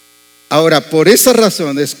 Ahora, por esa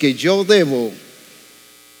razón es que yo debo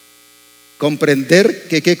comprender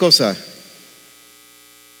que ¿qué cosa?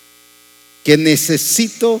 Que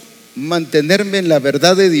necesito mantenerme en la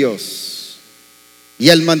verdad de Dios. Y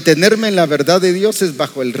al mantenerme en la verdad de Dios es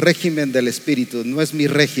bajo el régimen del Espíritu, no es mi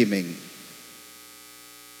régimen.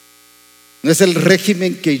 No es el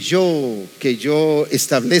régimen que yo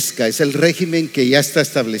establezca, es el régimen que ya está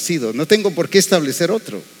establecido. No tengo por qué establecer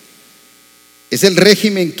otro. Es el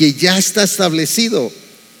régimen que ya está establecido.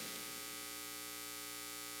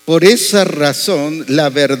 Por esa razón, la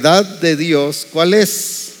verdad de Dios, ¿cuál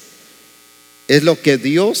es? Es lo que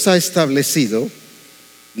Dios ha establecido.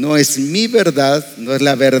 No es mi verdad, no es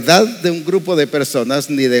la verdad de un grupo de personas,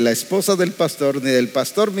 ni de la esposa del pastor, ni del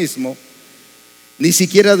pastor mismo, ni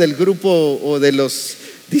siquiera del grupo o de los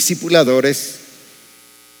discipuladores.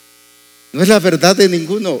 No es la verdad de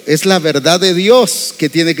ninguno, es la verdad de Dios que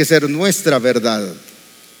tiene que ser nuestra verdad.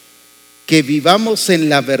 Que vivamos en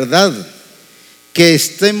la verdad, que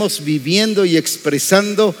estemos viviendo y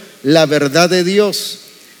expresando la verdad de Dios.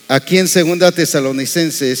 aquí en 2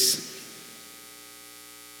 Tesalonicenses,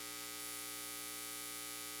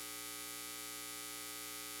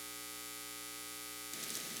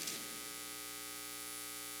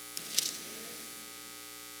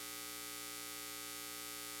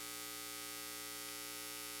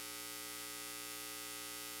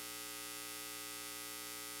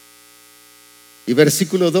 y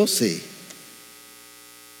versículo 12.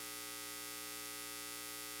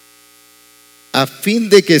 A fin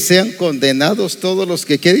de que sean condenados todos los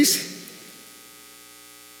que, ¿qué dice?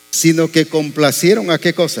 Sino que complacieron ¿a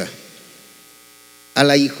qué cosa? A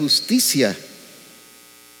la injusticia.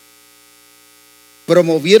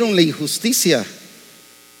 Promovieron la injusticia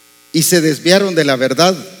y se desviaron de la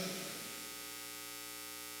verdad.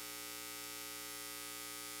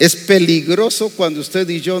 Es peligroso cuando usted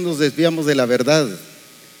y yo nos desviamos de la verdad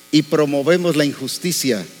y promovemos la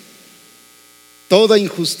injusticia. Toda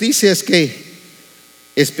injusticia es ¿qué?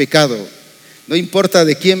 Es pecado. No importa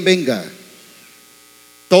de quién venga.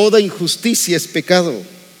 Toda injusticia es pecado.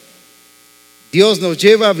 Dios nos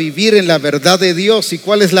lleva a vivir en la verdad de Dios. ¿Y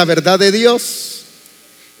cuál es la verdad de Dios?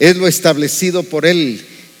 Es lo establecido por Él.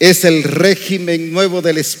 Es el régimen nuevo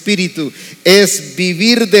del Espíritu. Es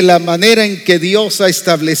vivir de la manera en que Dios ha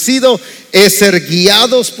establecido. Es ser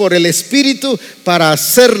guiados por el Espíritu para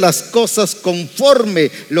hacer las cosas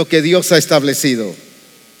conforme lo que Dios ha establecido.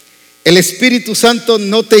 El Espíritu Santo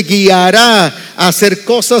no te guiará a hacer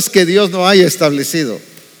cosas que Dios no haya establecido.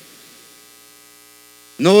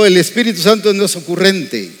 No, el Espíritu Santo no es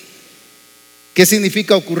ocurrente. ¿Qué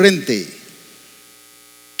significa ocurrente?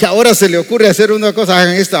 Que ahora se le ocurre hacer una cosa,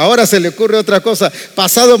 hagan esto, ahora se le ocurre otra cosa,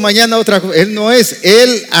 pasado mañana otra cosa. Él no es,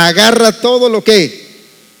 Él agarra todo lo que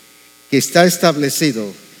está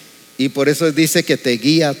establecido. Y por eso dice que te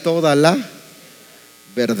guía toda la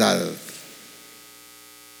verdad.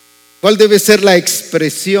 ¿Cuál debe ser la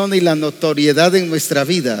expresión y la notoriedad en nuestra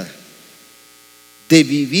vida? De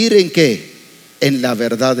vivir ¿en qué? En la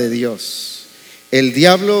verdad de Dios. El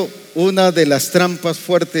diablo, una de las trampas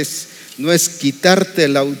fuertes no es quitarte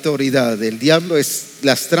la autoridad. El diablo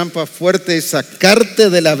las trampas fuertes es sacarte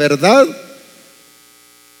de la verdad,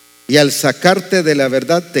 y al sacarte de la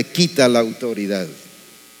verdad te quita la autoridad.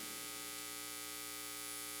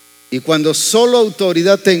 Y cuando solo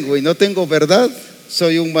autoridad tengo y no tengo verdad,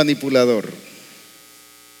 soy un manipulador.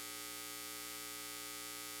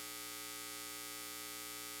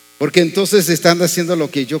 Porque entonces están haciendo lo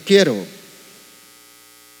que yo quiero.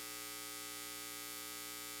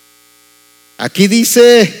 Aquí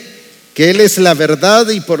dice que Él es la verdad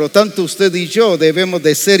y por lo tanto usted y yo debemos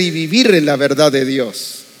de ser y vivir en la verdad de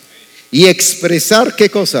Dios. Y expresar ¿qué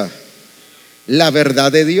cosa? La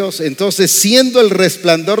verdad de Dios. Entonces, siendo el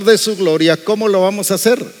resplandor de su gloria, ¿cómo lo vamos a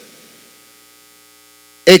hacer?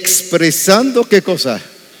 Expresando ¿qué cosa?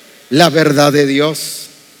 La verdad de Dios.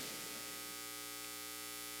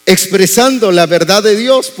 Expresando la verdad de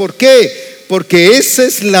Dios. ¿Por qué? Porque esa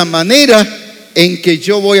es la manera en que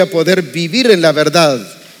yo voy a poder vivir en la verdad.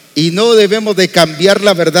 Y no debemos de cambiar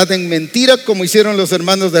la verdad en mentira como hicieron los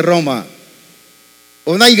hermanos de Roma.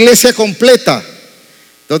 Una iglesia completa,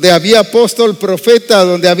 donde había apóstol, profeta,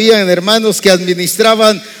 donde habían hermanos que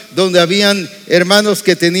administraban, donde habían hermanos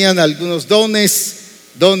que tenían algunos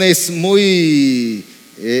dones muy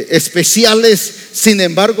especiales. Sin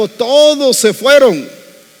embargo, todos se fueron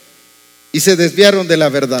y se desviaron de la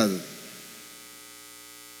verdad.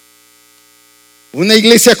 Una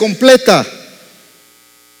iglesia completa.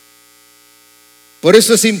 Por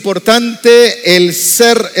eso es importante el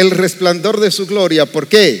ser el resplandor de su gloria. ¿Por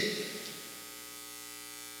qué?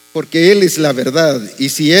 Porque Él es la verdad. Y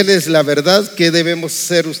si Él es la verdad, ¿qué debemos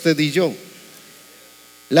ser usted y yo?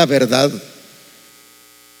 La verdad.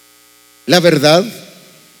 La verdad.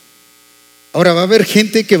 Ahora va a haber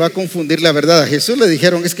gente que va a confundir la verdad. A Jesús le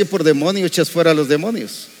dijeron, es que por demonio echas fuera a los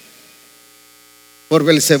demonios. Por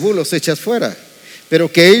Belcebú los echas fuera. Pero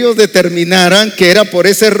que ellos determinaran que era por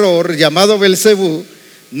ese error llamado Belcebú,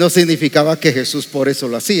 no significaba que Jesús por eso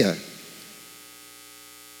lo hacía.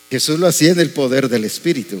 Jesús lo hacía en el poder del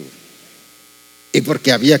Espíritu y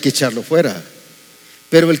porque había que echarlo fuera.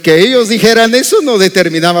 Pero el que ellos dijeran eso no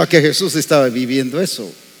determinaba que Jesús estaba viviendo eso.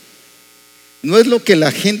 No es lo que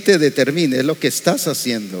la gente determine, es lo que estás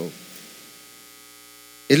haciendo.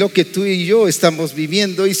 Es lo que tú y yo estamos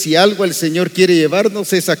viviendo. Y si algo el Señor quiere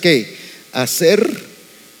llevarnos es ¿a qué? A ser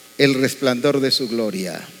el resplandor de su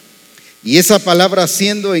gloria. Y esa palabra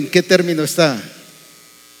siendo, ¿en qué término está?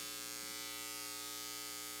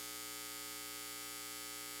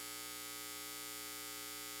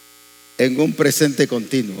 En un presente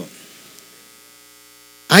continuo.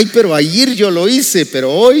 Ay, pero ayer yo lo hice,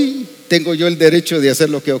 pero hoy tengo yo el derecho de hacer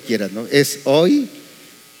lo que yo quiera, ¿no? Es hoy,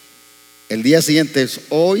 el día siguiente es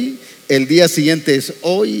hoy, el día siguiente es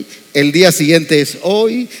hoy, el día siguiente es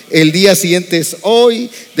hoy, el día siguiente es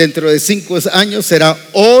hoy, dentro de 5 años será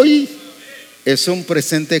hoy. Es un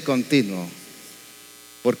presente continuo,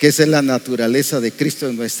 porque esa es la naturaleza de Cristo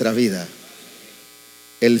en nuestra vida.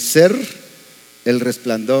 El ser el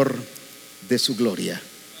resplandor de su gloria.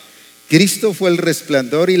 Cristo fue el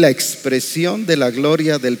resplandor y la expresión de la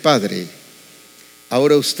gloria del Padre.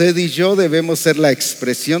 Ahora usted y yo debemos ser la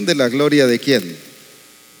expresión de la gloria ¿de quién?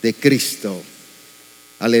 De Cristo.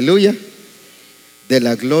 Aleluya. De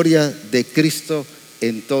la gloria de Cristo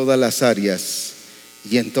en todas las áreas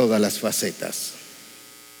y en todas las facetas.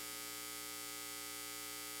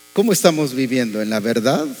 ¿Cómo estamos viviendo? ¿En la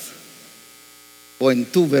verdad o en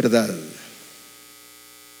tu verdad?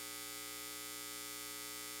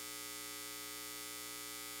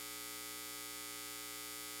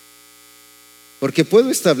 Porque puedo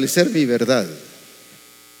establecer mi verdad,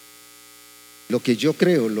 lo que yo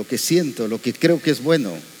creo, lo que siento, lo que creo que es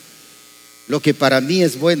bueno, lo que para mí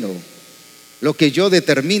es bueno, lo que yo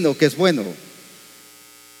determino que es bueno.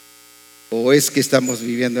 ¿O es que estamos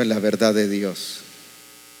viviendo en la verdad de Dios?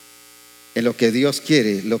 En lo que Dios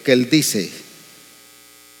quiere, lo que Él dice.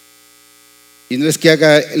 Y no es que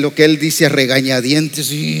haga lo que Él dice a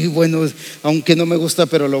regañadientes y bueno, aunque no me gusta,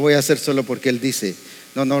 pero lo voy a hacer solo porque Él dice.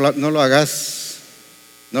 No lo hagas.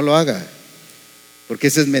 No lo haga, porque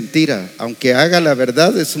esa es mentira. Aunque haga la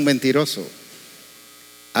verdad, es un mentiroso.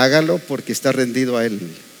 Hágalo porque está rendido a Él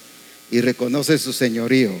y reconoce su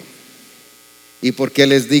señorío, y porque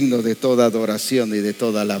Él es digno de toda adoración y de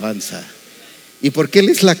toda alabanza, y porque Él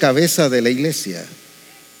es la cabeza de la iglesia.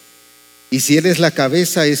 Y si Él es la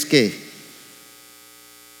cabeza, es que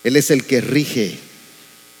Él es el que rige,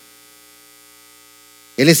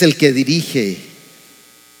 Él es el que dirige.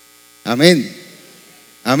 Amén.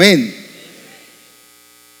 Amén.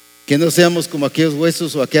 Que no seamos como aquellos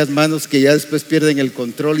huesos o aquellas manos que ya después pierden el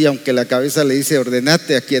control, y aunque la cabeza le dice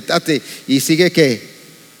ordenate, aquietate, y sigue ¿qué?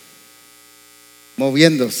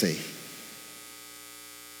 Moviéndose.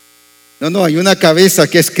 No, hay una cabeza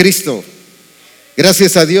que es Cristo.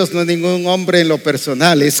 Gracias a Dios, no es ningún hombre en lo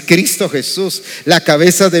personal, es Cristo Jesús, la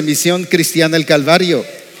cabeza de Misión Cristiana El Calvario.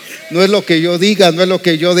 No es lo que yo diga, no es lo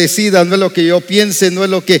que yo decida, no es lo que yo piense, no es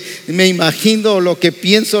lo que me imagino, lo que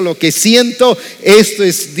pienso, lo que siento. Esto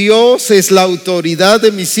es Dios, es la autoridad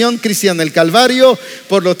de Misión Cristiana El Calvario.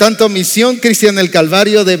 Por lo tanto, Misión Cristiana El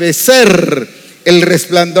Calvario debe ser el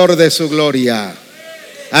resplandor de su gloria.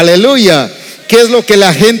 Aleluya. ¿Qué es lo que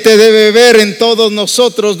la gente debe ver en todos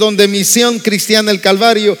nosotros donde Misión Cristiana El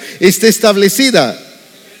Calvario esté establecida?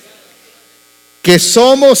 Que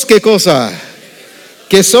somos ¿qué cosa?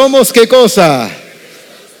 Que somos ¿qué cosa?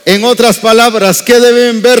 En otras palabras, ¿qué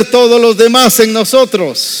deben ver todos los demás en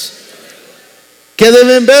nosotros? ¿Qué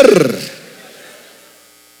deben ver?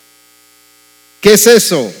 ¿Qué es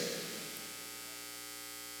eso?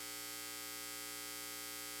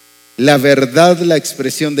 La verdad, la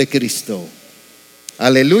expresión de Cristo.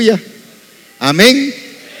 Aleluya. Amén.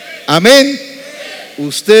 Amén.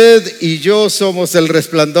 Usted y yo somos el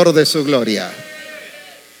resplandor de su gloria.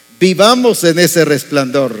 Vivamos en ese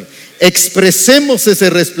resplandor, expresemos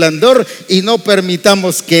ese resplandor y no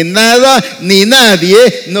permitamos que nada ni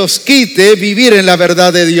nadie nos quite vivir en la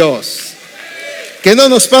verdad de Dios. Que no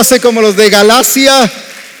nos pase como los de Galacia,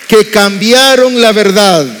 que cambiaron la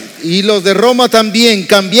verdad, y los de Roma también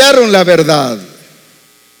cambiaron la verdad.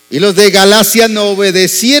 Y los de Galacia no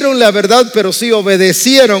obedecieron la verdad, pero sí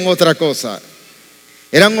obedecieron otra cosa.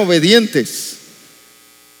 Eran obedientes.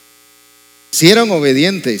 Si eran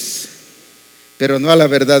obedientes, pero no a la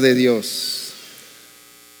verdad de Dios.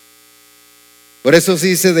 Por eso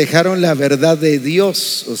sí se dejaron la verdad de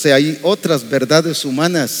Dios. O sea, hay otras verdades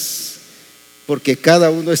humanas, porque cada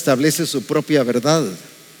uno establece su propia verdad.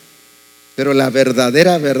 Pero la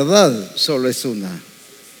verdadera verdad solo es una.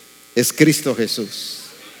 Es Cristo Jesús.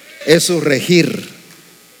 Es su regir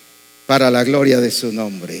para la gloria de su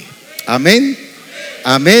nombre. Amén.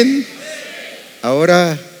 Amén.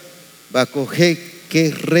 Ahora, ¿bajo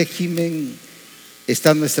qué régimen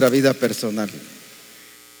está nuestra vida personal?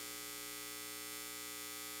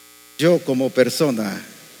 Yo como persona,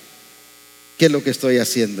 ¿qué es lo que estoy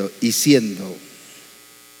haciendo y siendo?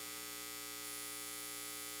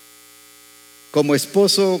 Como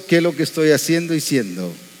esposo, ¿qué es lo que estoy haciendo y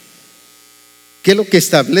siendo? ¿Qué es lo que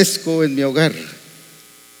establezco en mi hogar?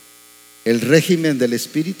 ¿El régimen del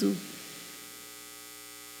Espíritu?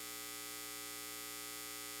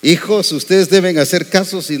 Hijos, ustedes deben hacer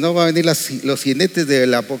caso, si no van a venir los jinetes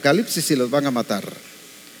del Apocalipsis y los van a matar.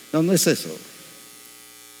 No es eso.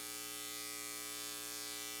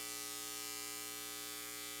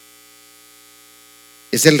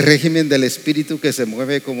 ¿Es el régimen del espíritu que se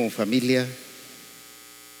mueve como familia?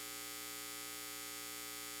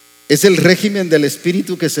 ¿Es el régimen del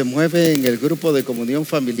espíritu que se mueve en el grupo de comunión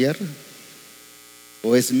familiar?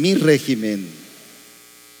 ¿O es mi régimen?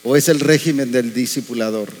 ¿O es el régimen del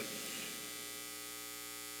discipulador?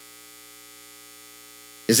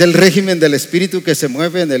 ¿Es el régimen del espíritu que se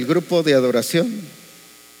mueve en el grupo de adoración?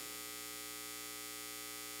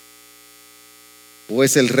 ¿O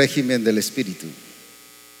es el régimen del espíritu?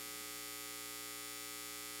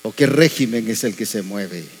 ¿O qué régimen es el que se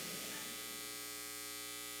mueve?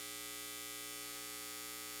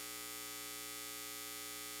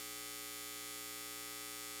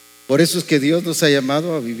 Por eso es que Dios nos ha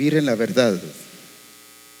llamado a vivir en la verdad.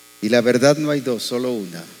 Y la verdad no hay dos, solo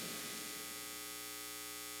una.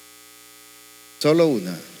 Solo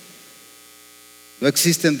una. No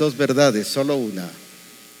existen dos verdades, solo una.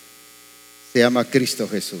 Se llama Cristo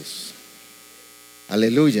Jesús.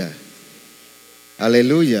 Aleluya.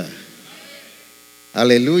 Aleluya.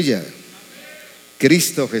 Aleluya.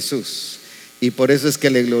 Cristo Jesús. Y por eso es que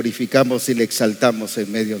le glorificamos y le exaltamos en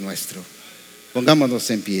medio nuestro. Pongámonos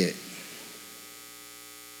en pie.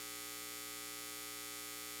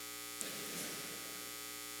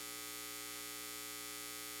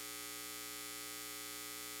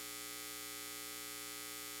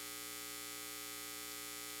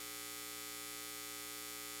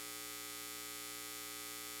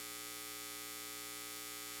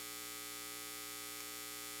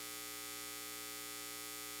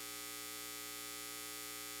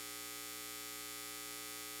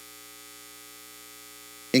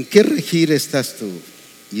 ¿En qué regir estás tú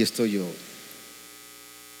y estoy yo?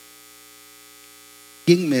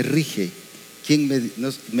 ¿Quién me rige? ¿Quién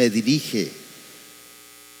me dirige?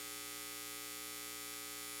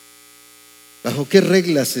 ¿Bajo qué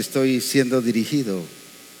reglas estoy siendo dirigido?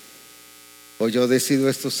 ¿O yo decido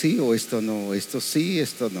esto sí o esto no? Esto sí,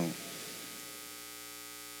 esto no.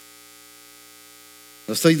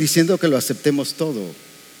 No estoy diciendo que lo aceptemos todo.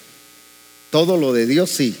 Todo lo de Dios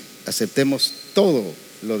sí, aceptemos todo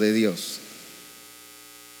lo de Dios.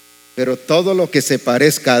 Pero todo lo que se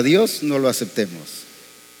parezca a Dios no lo aceptemos.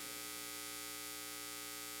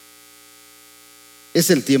 Es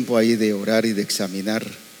el tiempo ahí de orar y de examinar.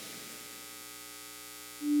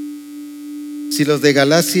 Si los de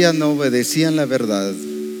Galacia no obedecían la verdad,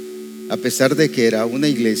 a pesar de que era una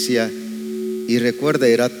iglesia, y recuerda,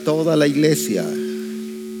 era toda la iglesia.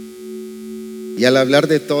 Y al hablar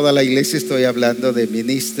de toda la iglesia estoy hablando de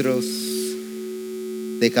ministros,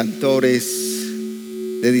 de cantores,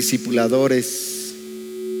 de discipuladores,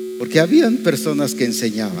 porque habían personas que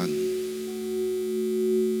enseñaban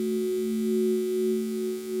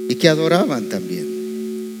y que adoraban también.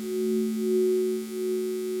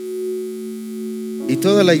 Y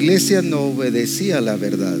toda la iglesia no obedecía la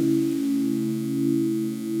verdad.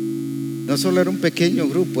 No solo era un pequeño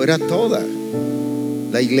grupo, era toda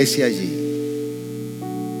la iglesia allí.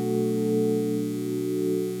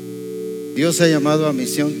 Dios ha llamado a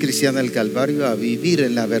Misión Cristiana El Calvario a vivir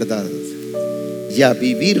en la verdad y a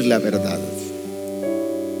vivir la verdad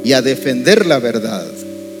y a defender la verdad,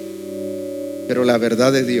 pero la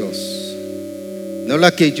verdad de Dios, no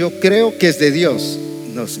la que yo creo que es de Dios,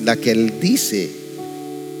 no, la que Él dice,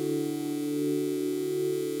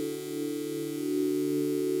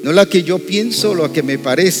 no la que yo pienso, lo que me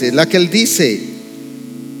parece, la que Él dice.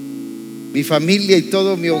 Mi familia y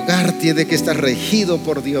todo mi hogar tiene que estar regido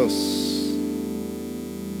por Dios.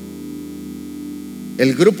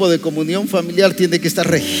 El grupo de comunión familiar tiene que estar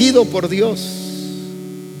regido por Dios.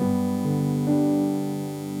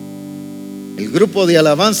 El grupo de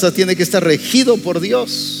alabanza tiene que estar regido por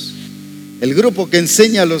Dios. El grupo que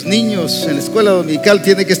enseña a los niños en la escuela dominical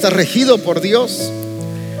tiene que estar regido por Dios.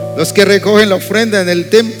 Los que recogen la ofrenda en el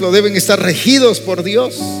templo deben estar regidos por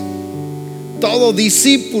Dios. Todo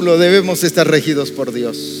discípulo debemos estar regidos por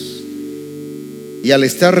Dios. Y al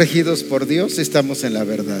estar regidos por Dios estamos en la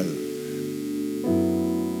verdad.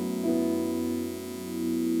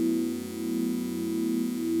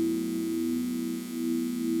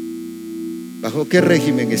 ¿Bajo qué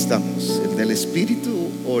régimen estamos? ¿El del espíritu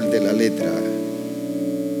o el de la letra?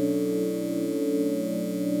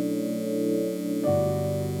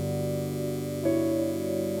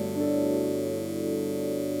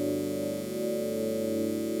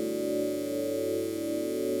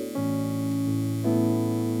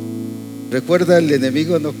 Recuerda, el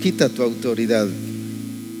enemigo no quita tu autoridad.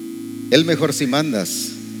 Él mejor si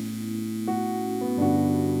mandas.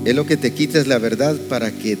 Él lo que te quita es la verdad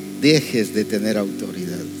para que dejes de tener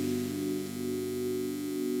autoridad.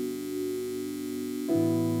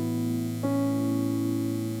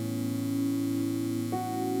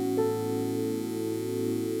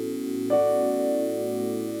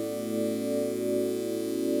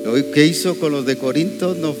 Lo que hizo con los de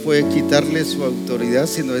Corinto no fue quitarles su autoridad,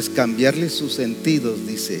 sino es cambiarles sus sentidos,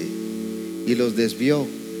 dice, y los desvió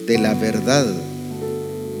de la verdad,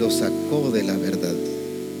 los sacó de la verdad.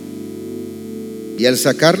 Y al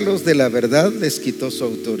sacarlos de la verdad les quitó su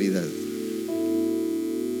autoridad.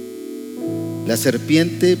 La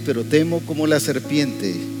serpiente, pero temo como la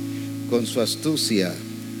serpiente, con su astucia,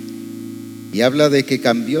 y habla de que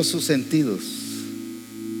cambió sus sentidos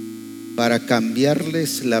para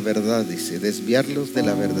cambiarles la verdad, dice, desviarlos de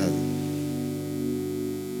la verdad.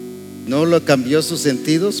 No lo cambió sus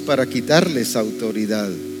sentidos para quitarles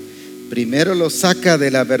autoridad. Primero los saca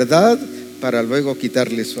de la verdad para luego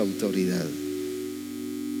quitarles su autoridad.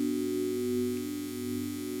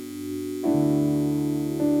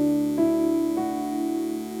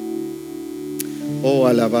 Oh,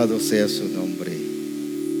 alabado sea su nombre.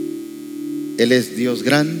 Él es Dios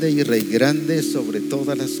grande y Rey grande sobre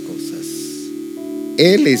todas las cosas.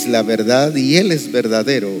 Él es la verdad y Él es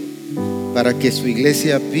verdadero, para que su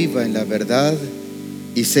iglesia viva en la verdad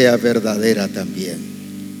y sea verdadera también.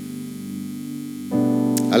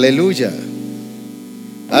 Aleluya,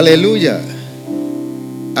 aleluya,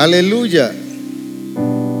 aleluya.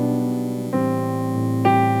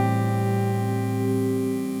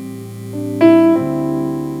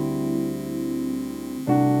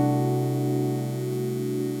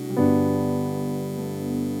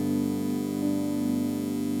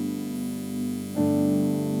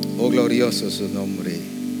 Glorioso su nombre.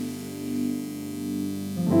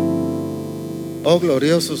 Oh,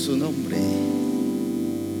 glorioso su nombre.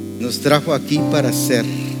 Nos trajo aquí para ser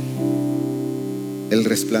el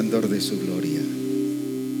resplandor de su gloria,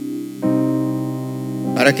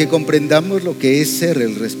 para que comprendamos lo que es ser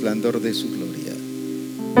el resplandor de su gloria,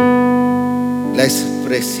 la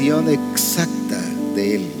expresión exacta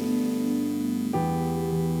de Él.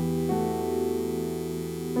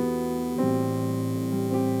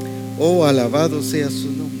 Oh, alabado sea su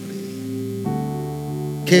nombre.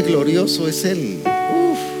 Qué glorioso es Él.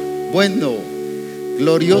 Bueno,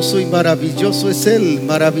 glorioso y maravilloso es Él.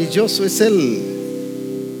 Maravilloso es Él.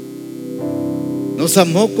 Nos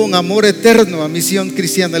amó con amor eterno a Misión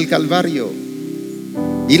Cristiana El Calvario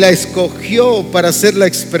y la escogió para ser la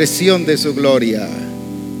expresión de su gloria.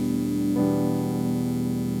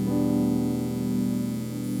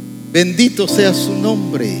 Bendito sea su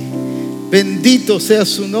nombre. Bendito sea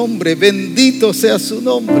su nombre, bendito sea su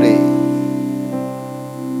nombre.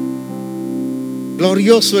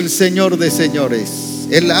 Glorioso el Señor de señores,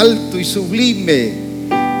 el alto y sublime,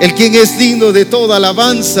 el quien es digno de toda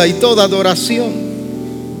alabanza y toda adoración.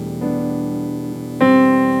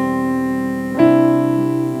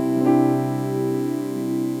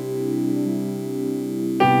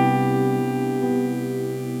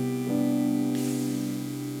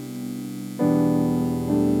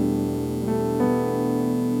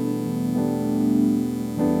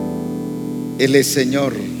 Él es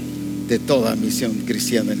Señor de toda Misión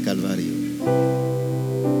Cristiana El Calvario.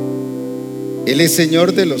 Él es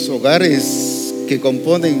Señor de los hogares que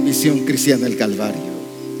componen Misión Cristiana El Calvario.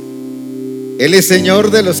 Él es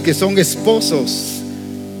Señor de los que son esposos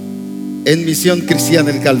en Misión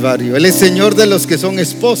Cristiana El Calvario. Él es Señor de los que son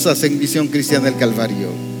esposas en Misión Cristiana El Calvario.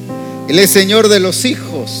 Él es Señor de los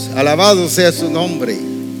hijos, alabado sea su nombre.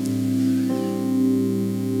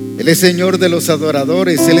 Él es Señor de los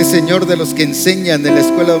adoradores. Él es Señor de los que enseñan en la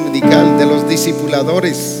escuela dominical, de los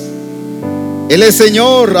discipuladores. Él es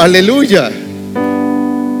Señor, aleluya.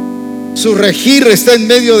 Su regir está en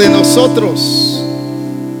medio de nosotros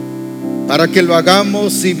para que lo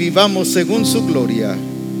hagamos y vivamos según su gloria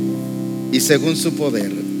y según su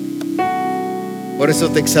poder. Por eso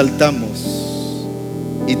te exaltamos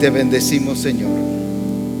y te bendecimos, Señor.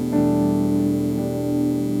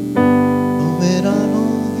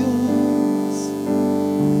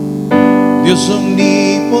 Dios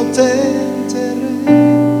omnipotente,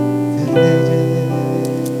 Rey de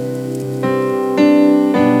reyes,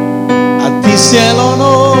 a ti sea el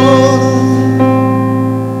honor,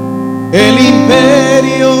 el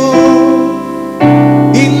imperio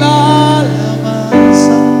y la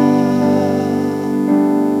alabanza,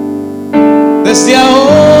 desde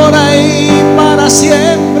ahora y para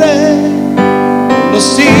siempre, los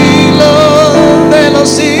siglos de los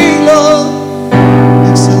siglos.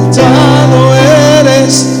 Exaltado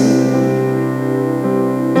eres tú,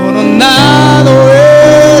 coronado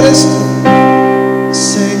eres tú,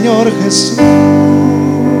 Señor Jesús,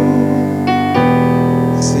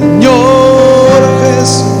 Señor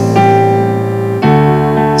Jesús,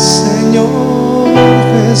 Señor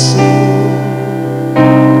Jesús.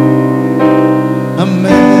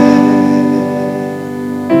 Amén.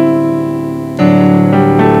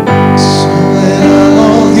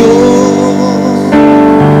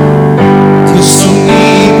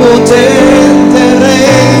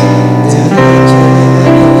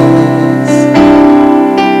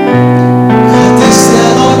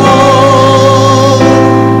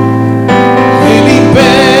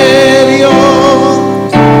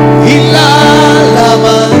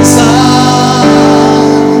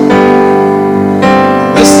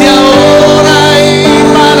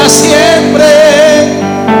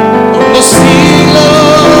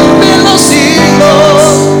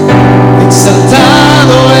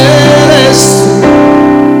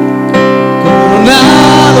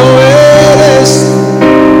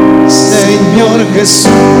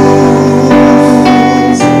 Jesús,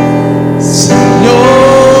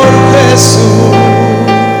 Señor Jesús,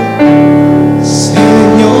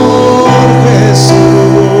 Señor Jesús.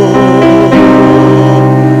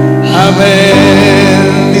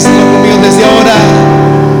 Amén. Díselo conmigo desde ahora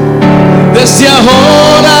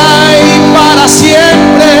y para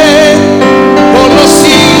siempre, por los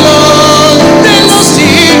siglos de los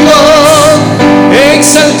siglos,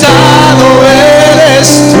 exaltado eres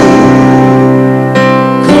tú,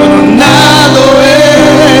 coronado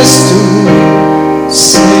eres tú,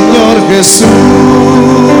 Señor Jesús,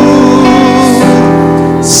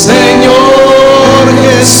 Señor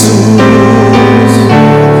Jesús,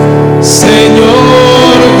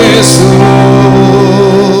 Señor Jesús.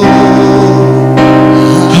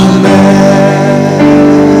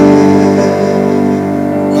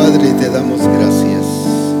 Padre, te damos gracias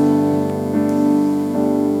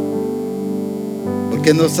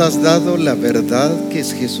porque nos has dado la verdad que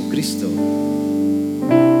es Jesucristo.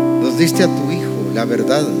 Nos diste a tu Hijo la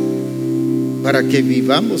verdad para que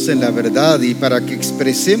vivamos en la verdad y para que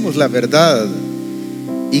expresemos la verdad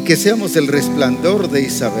y que seamos el resplandor de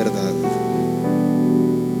esa verdad.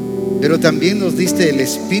 Pero también nos diste el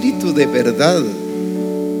Espíritu de verdad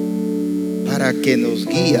para que nos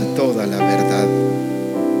guíe a toda la verdad.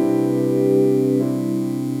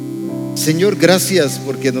 Señor, gracias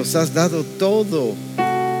porque nos has dado todo.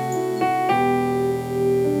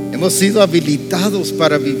 Hemos sido habilitados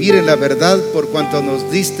para vivir en la verdad por cuanto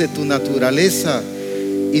nos diste tu naturaleza,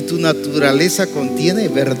 y tu naturaleza contiene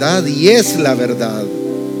verdad y es la verdad.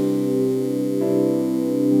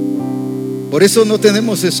 Por eso no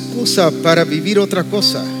tenemos excusa para vivir otra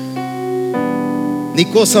cosa, ni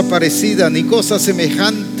cosa parecida, ni cosa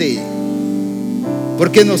semejante,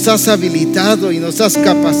 porque nos has habilitado y nos has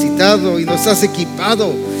capacitado y nos has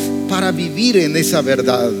equipado para vivir en esa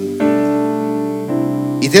verdad.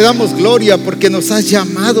 Y te damos gloria porque nos has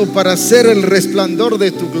llamado para ser el resplandor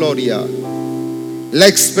de tu gloria, la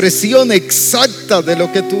expresión exacta de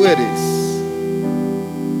lo que tú eres.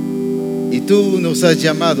 Y tú nos has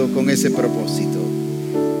llamado con ese propósito.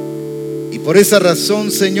 Y por esa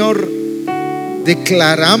razón, Señor,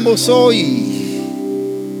 declaramos hoy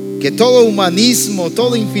que todo humanismo,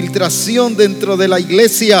 toda infiltración dentro de la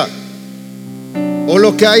iglesia, o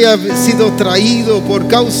lo que haya sido traído por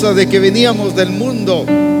causa de que veníamos del mundo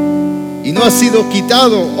y no ha sido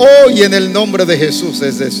quitado, hoy en el nombre de Jesús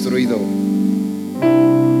es destruido.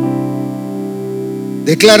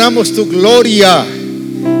 Declaramos tu gloria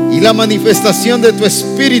y la manifestación de tu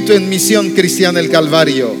Espíritu en Misión Cristiana El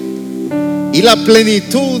Calvario, y la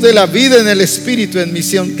plenitud de la vida en el Espíritu en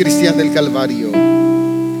Misión Cristiana El Calvario,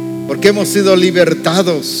 porque hemos sido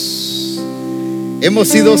libertados. Hemos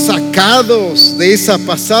sido sacados de esa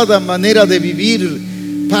pasada manera de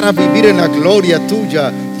vivir para vivir en la gloria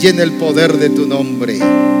tuya y en el poder de tu nombre.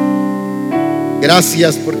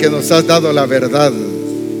 Gracias porque nos has dado la verdad,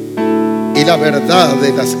 y la verdad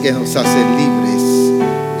de las que nos hacen libres.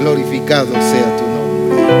 Glorificado sea tu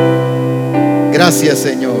nombre. Gracias,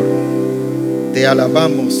 Señor. Te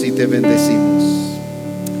alabamos y te bendecimos.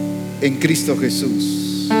 En Cristo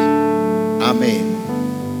Jesús. Amén.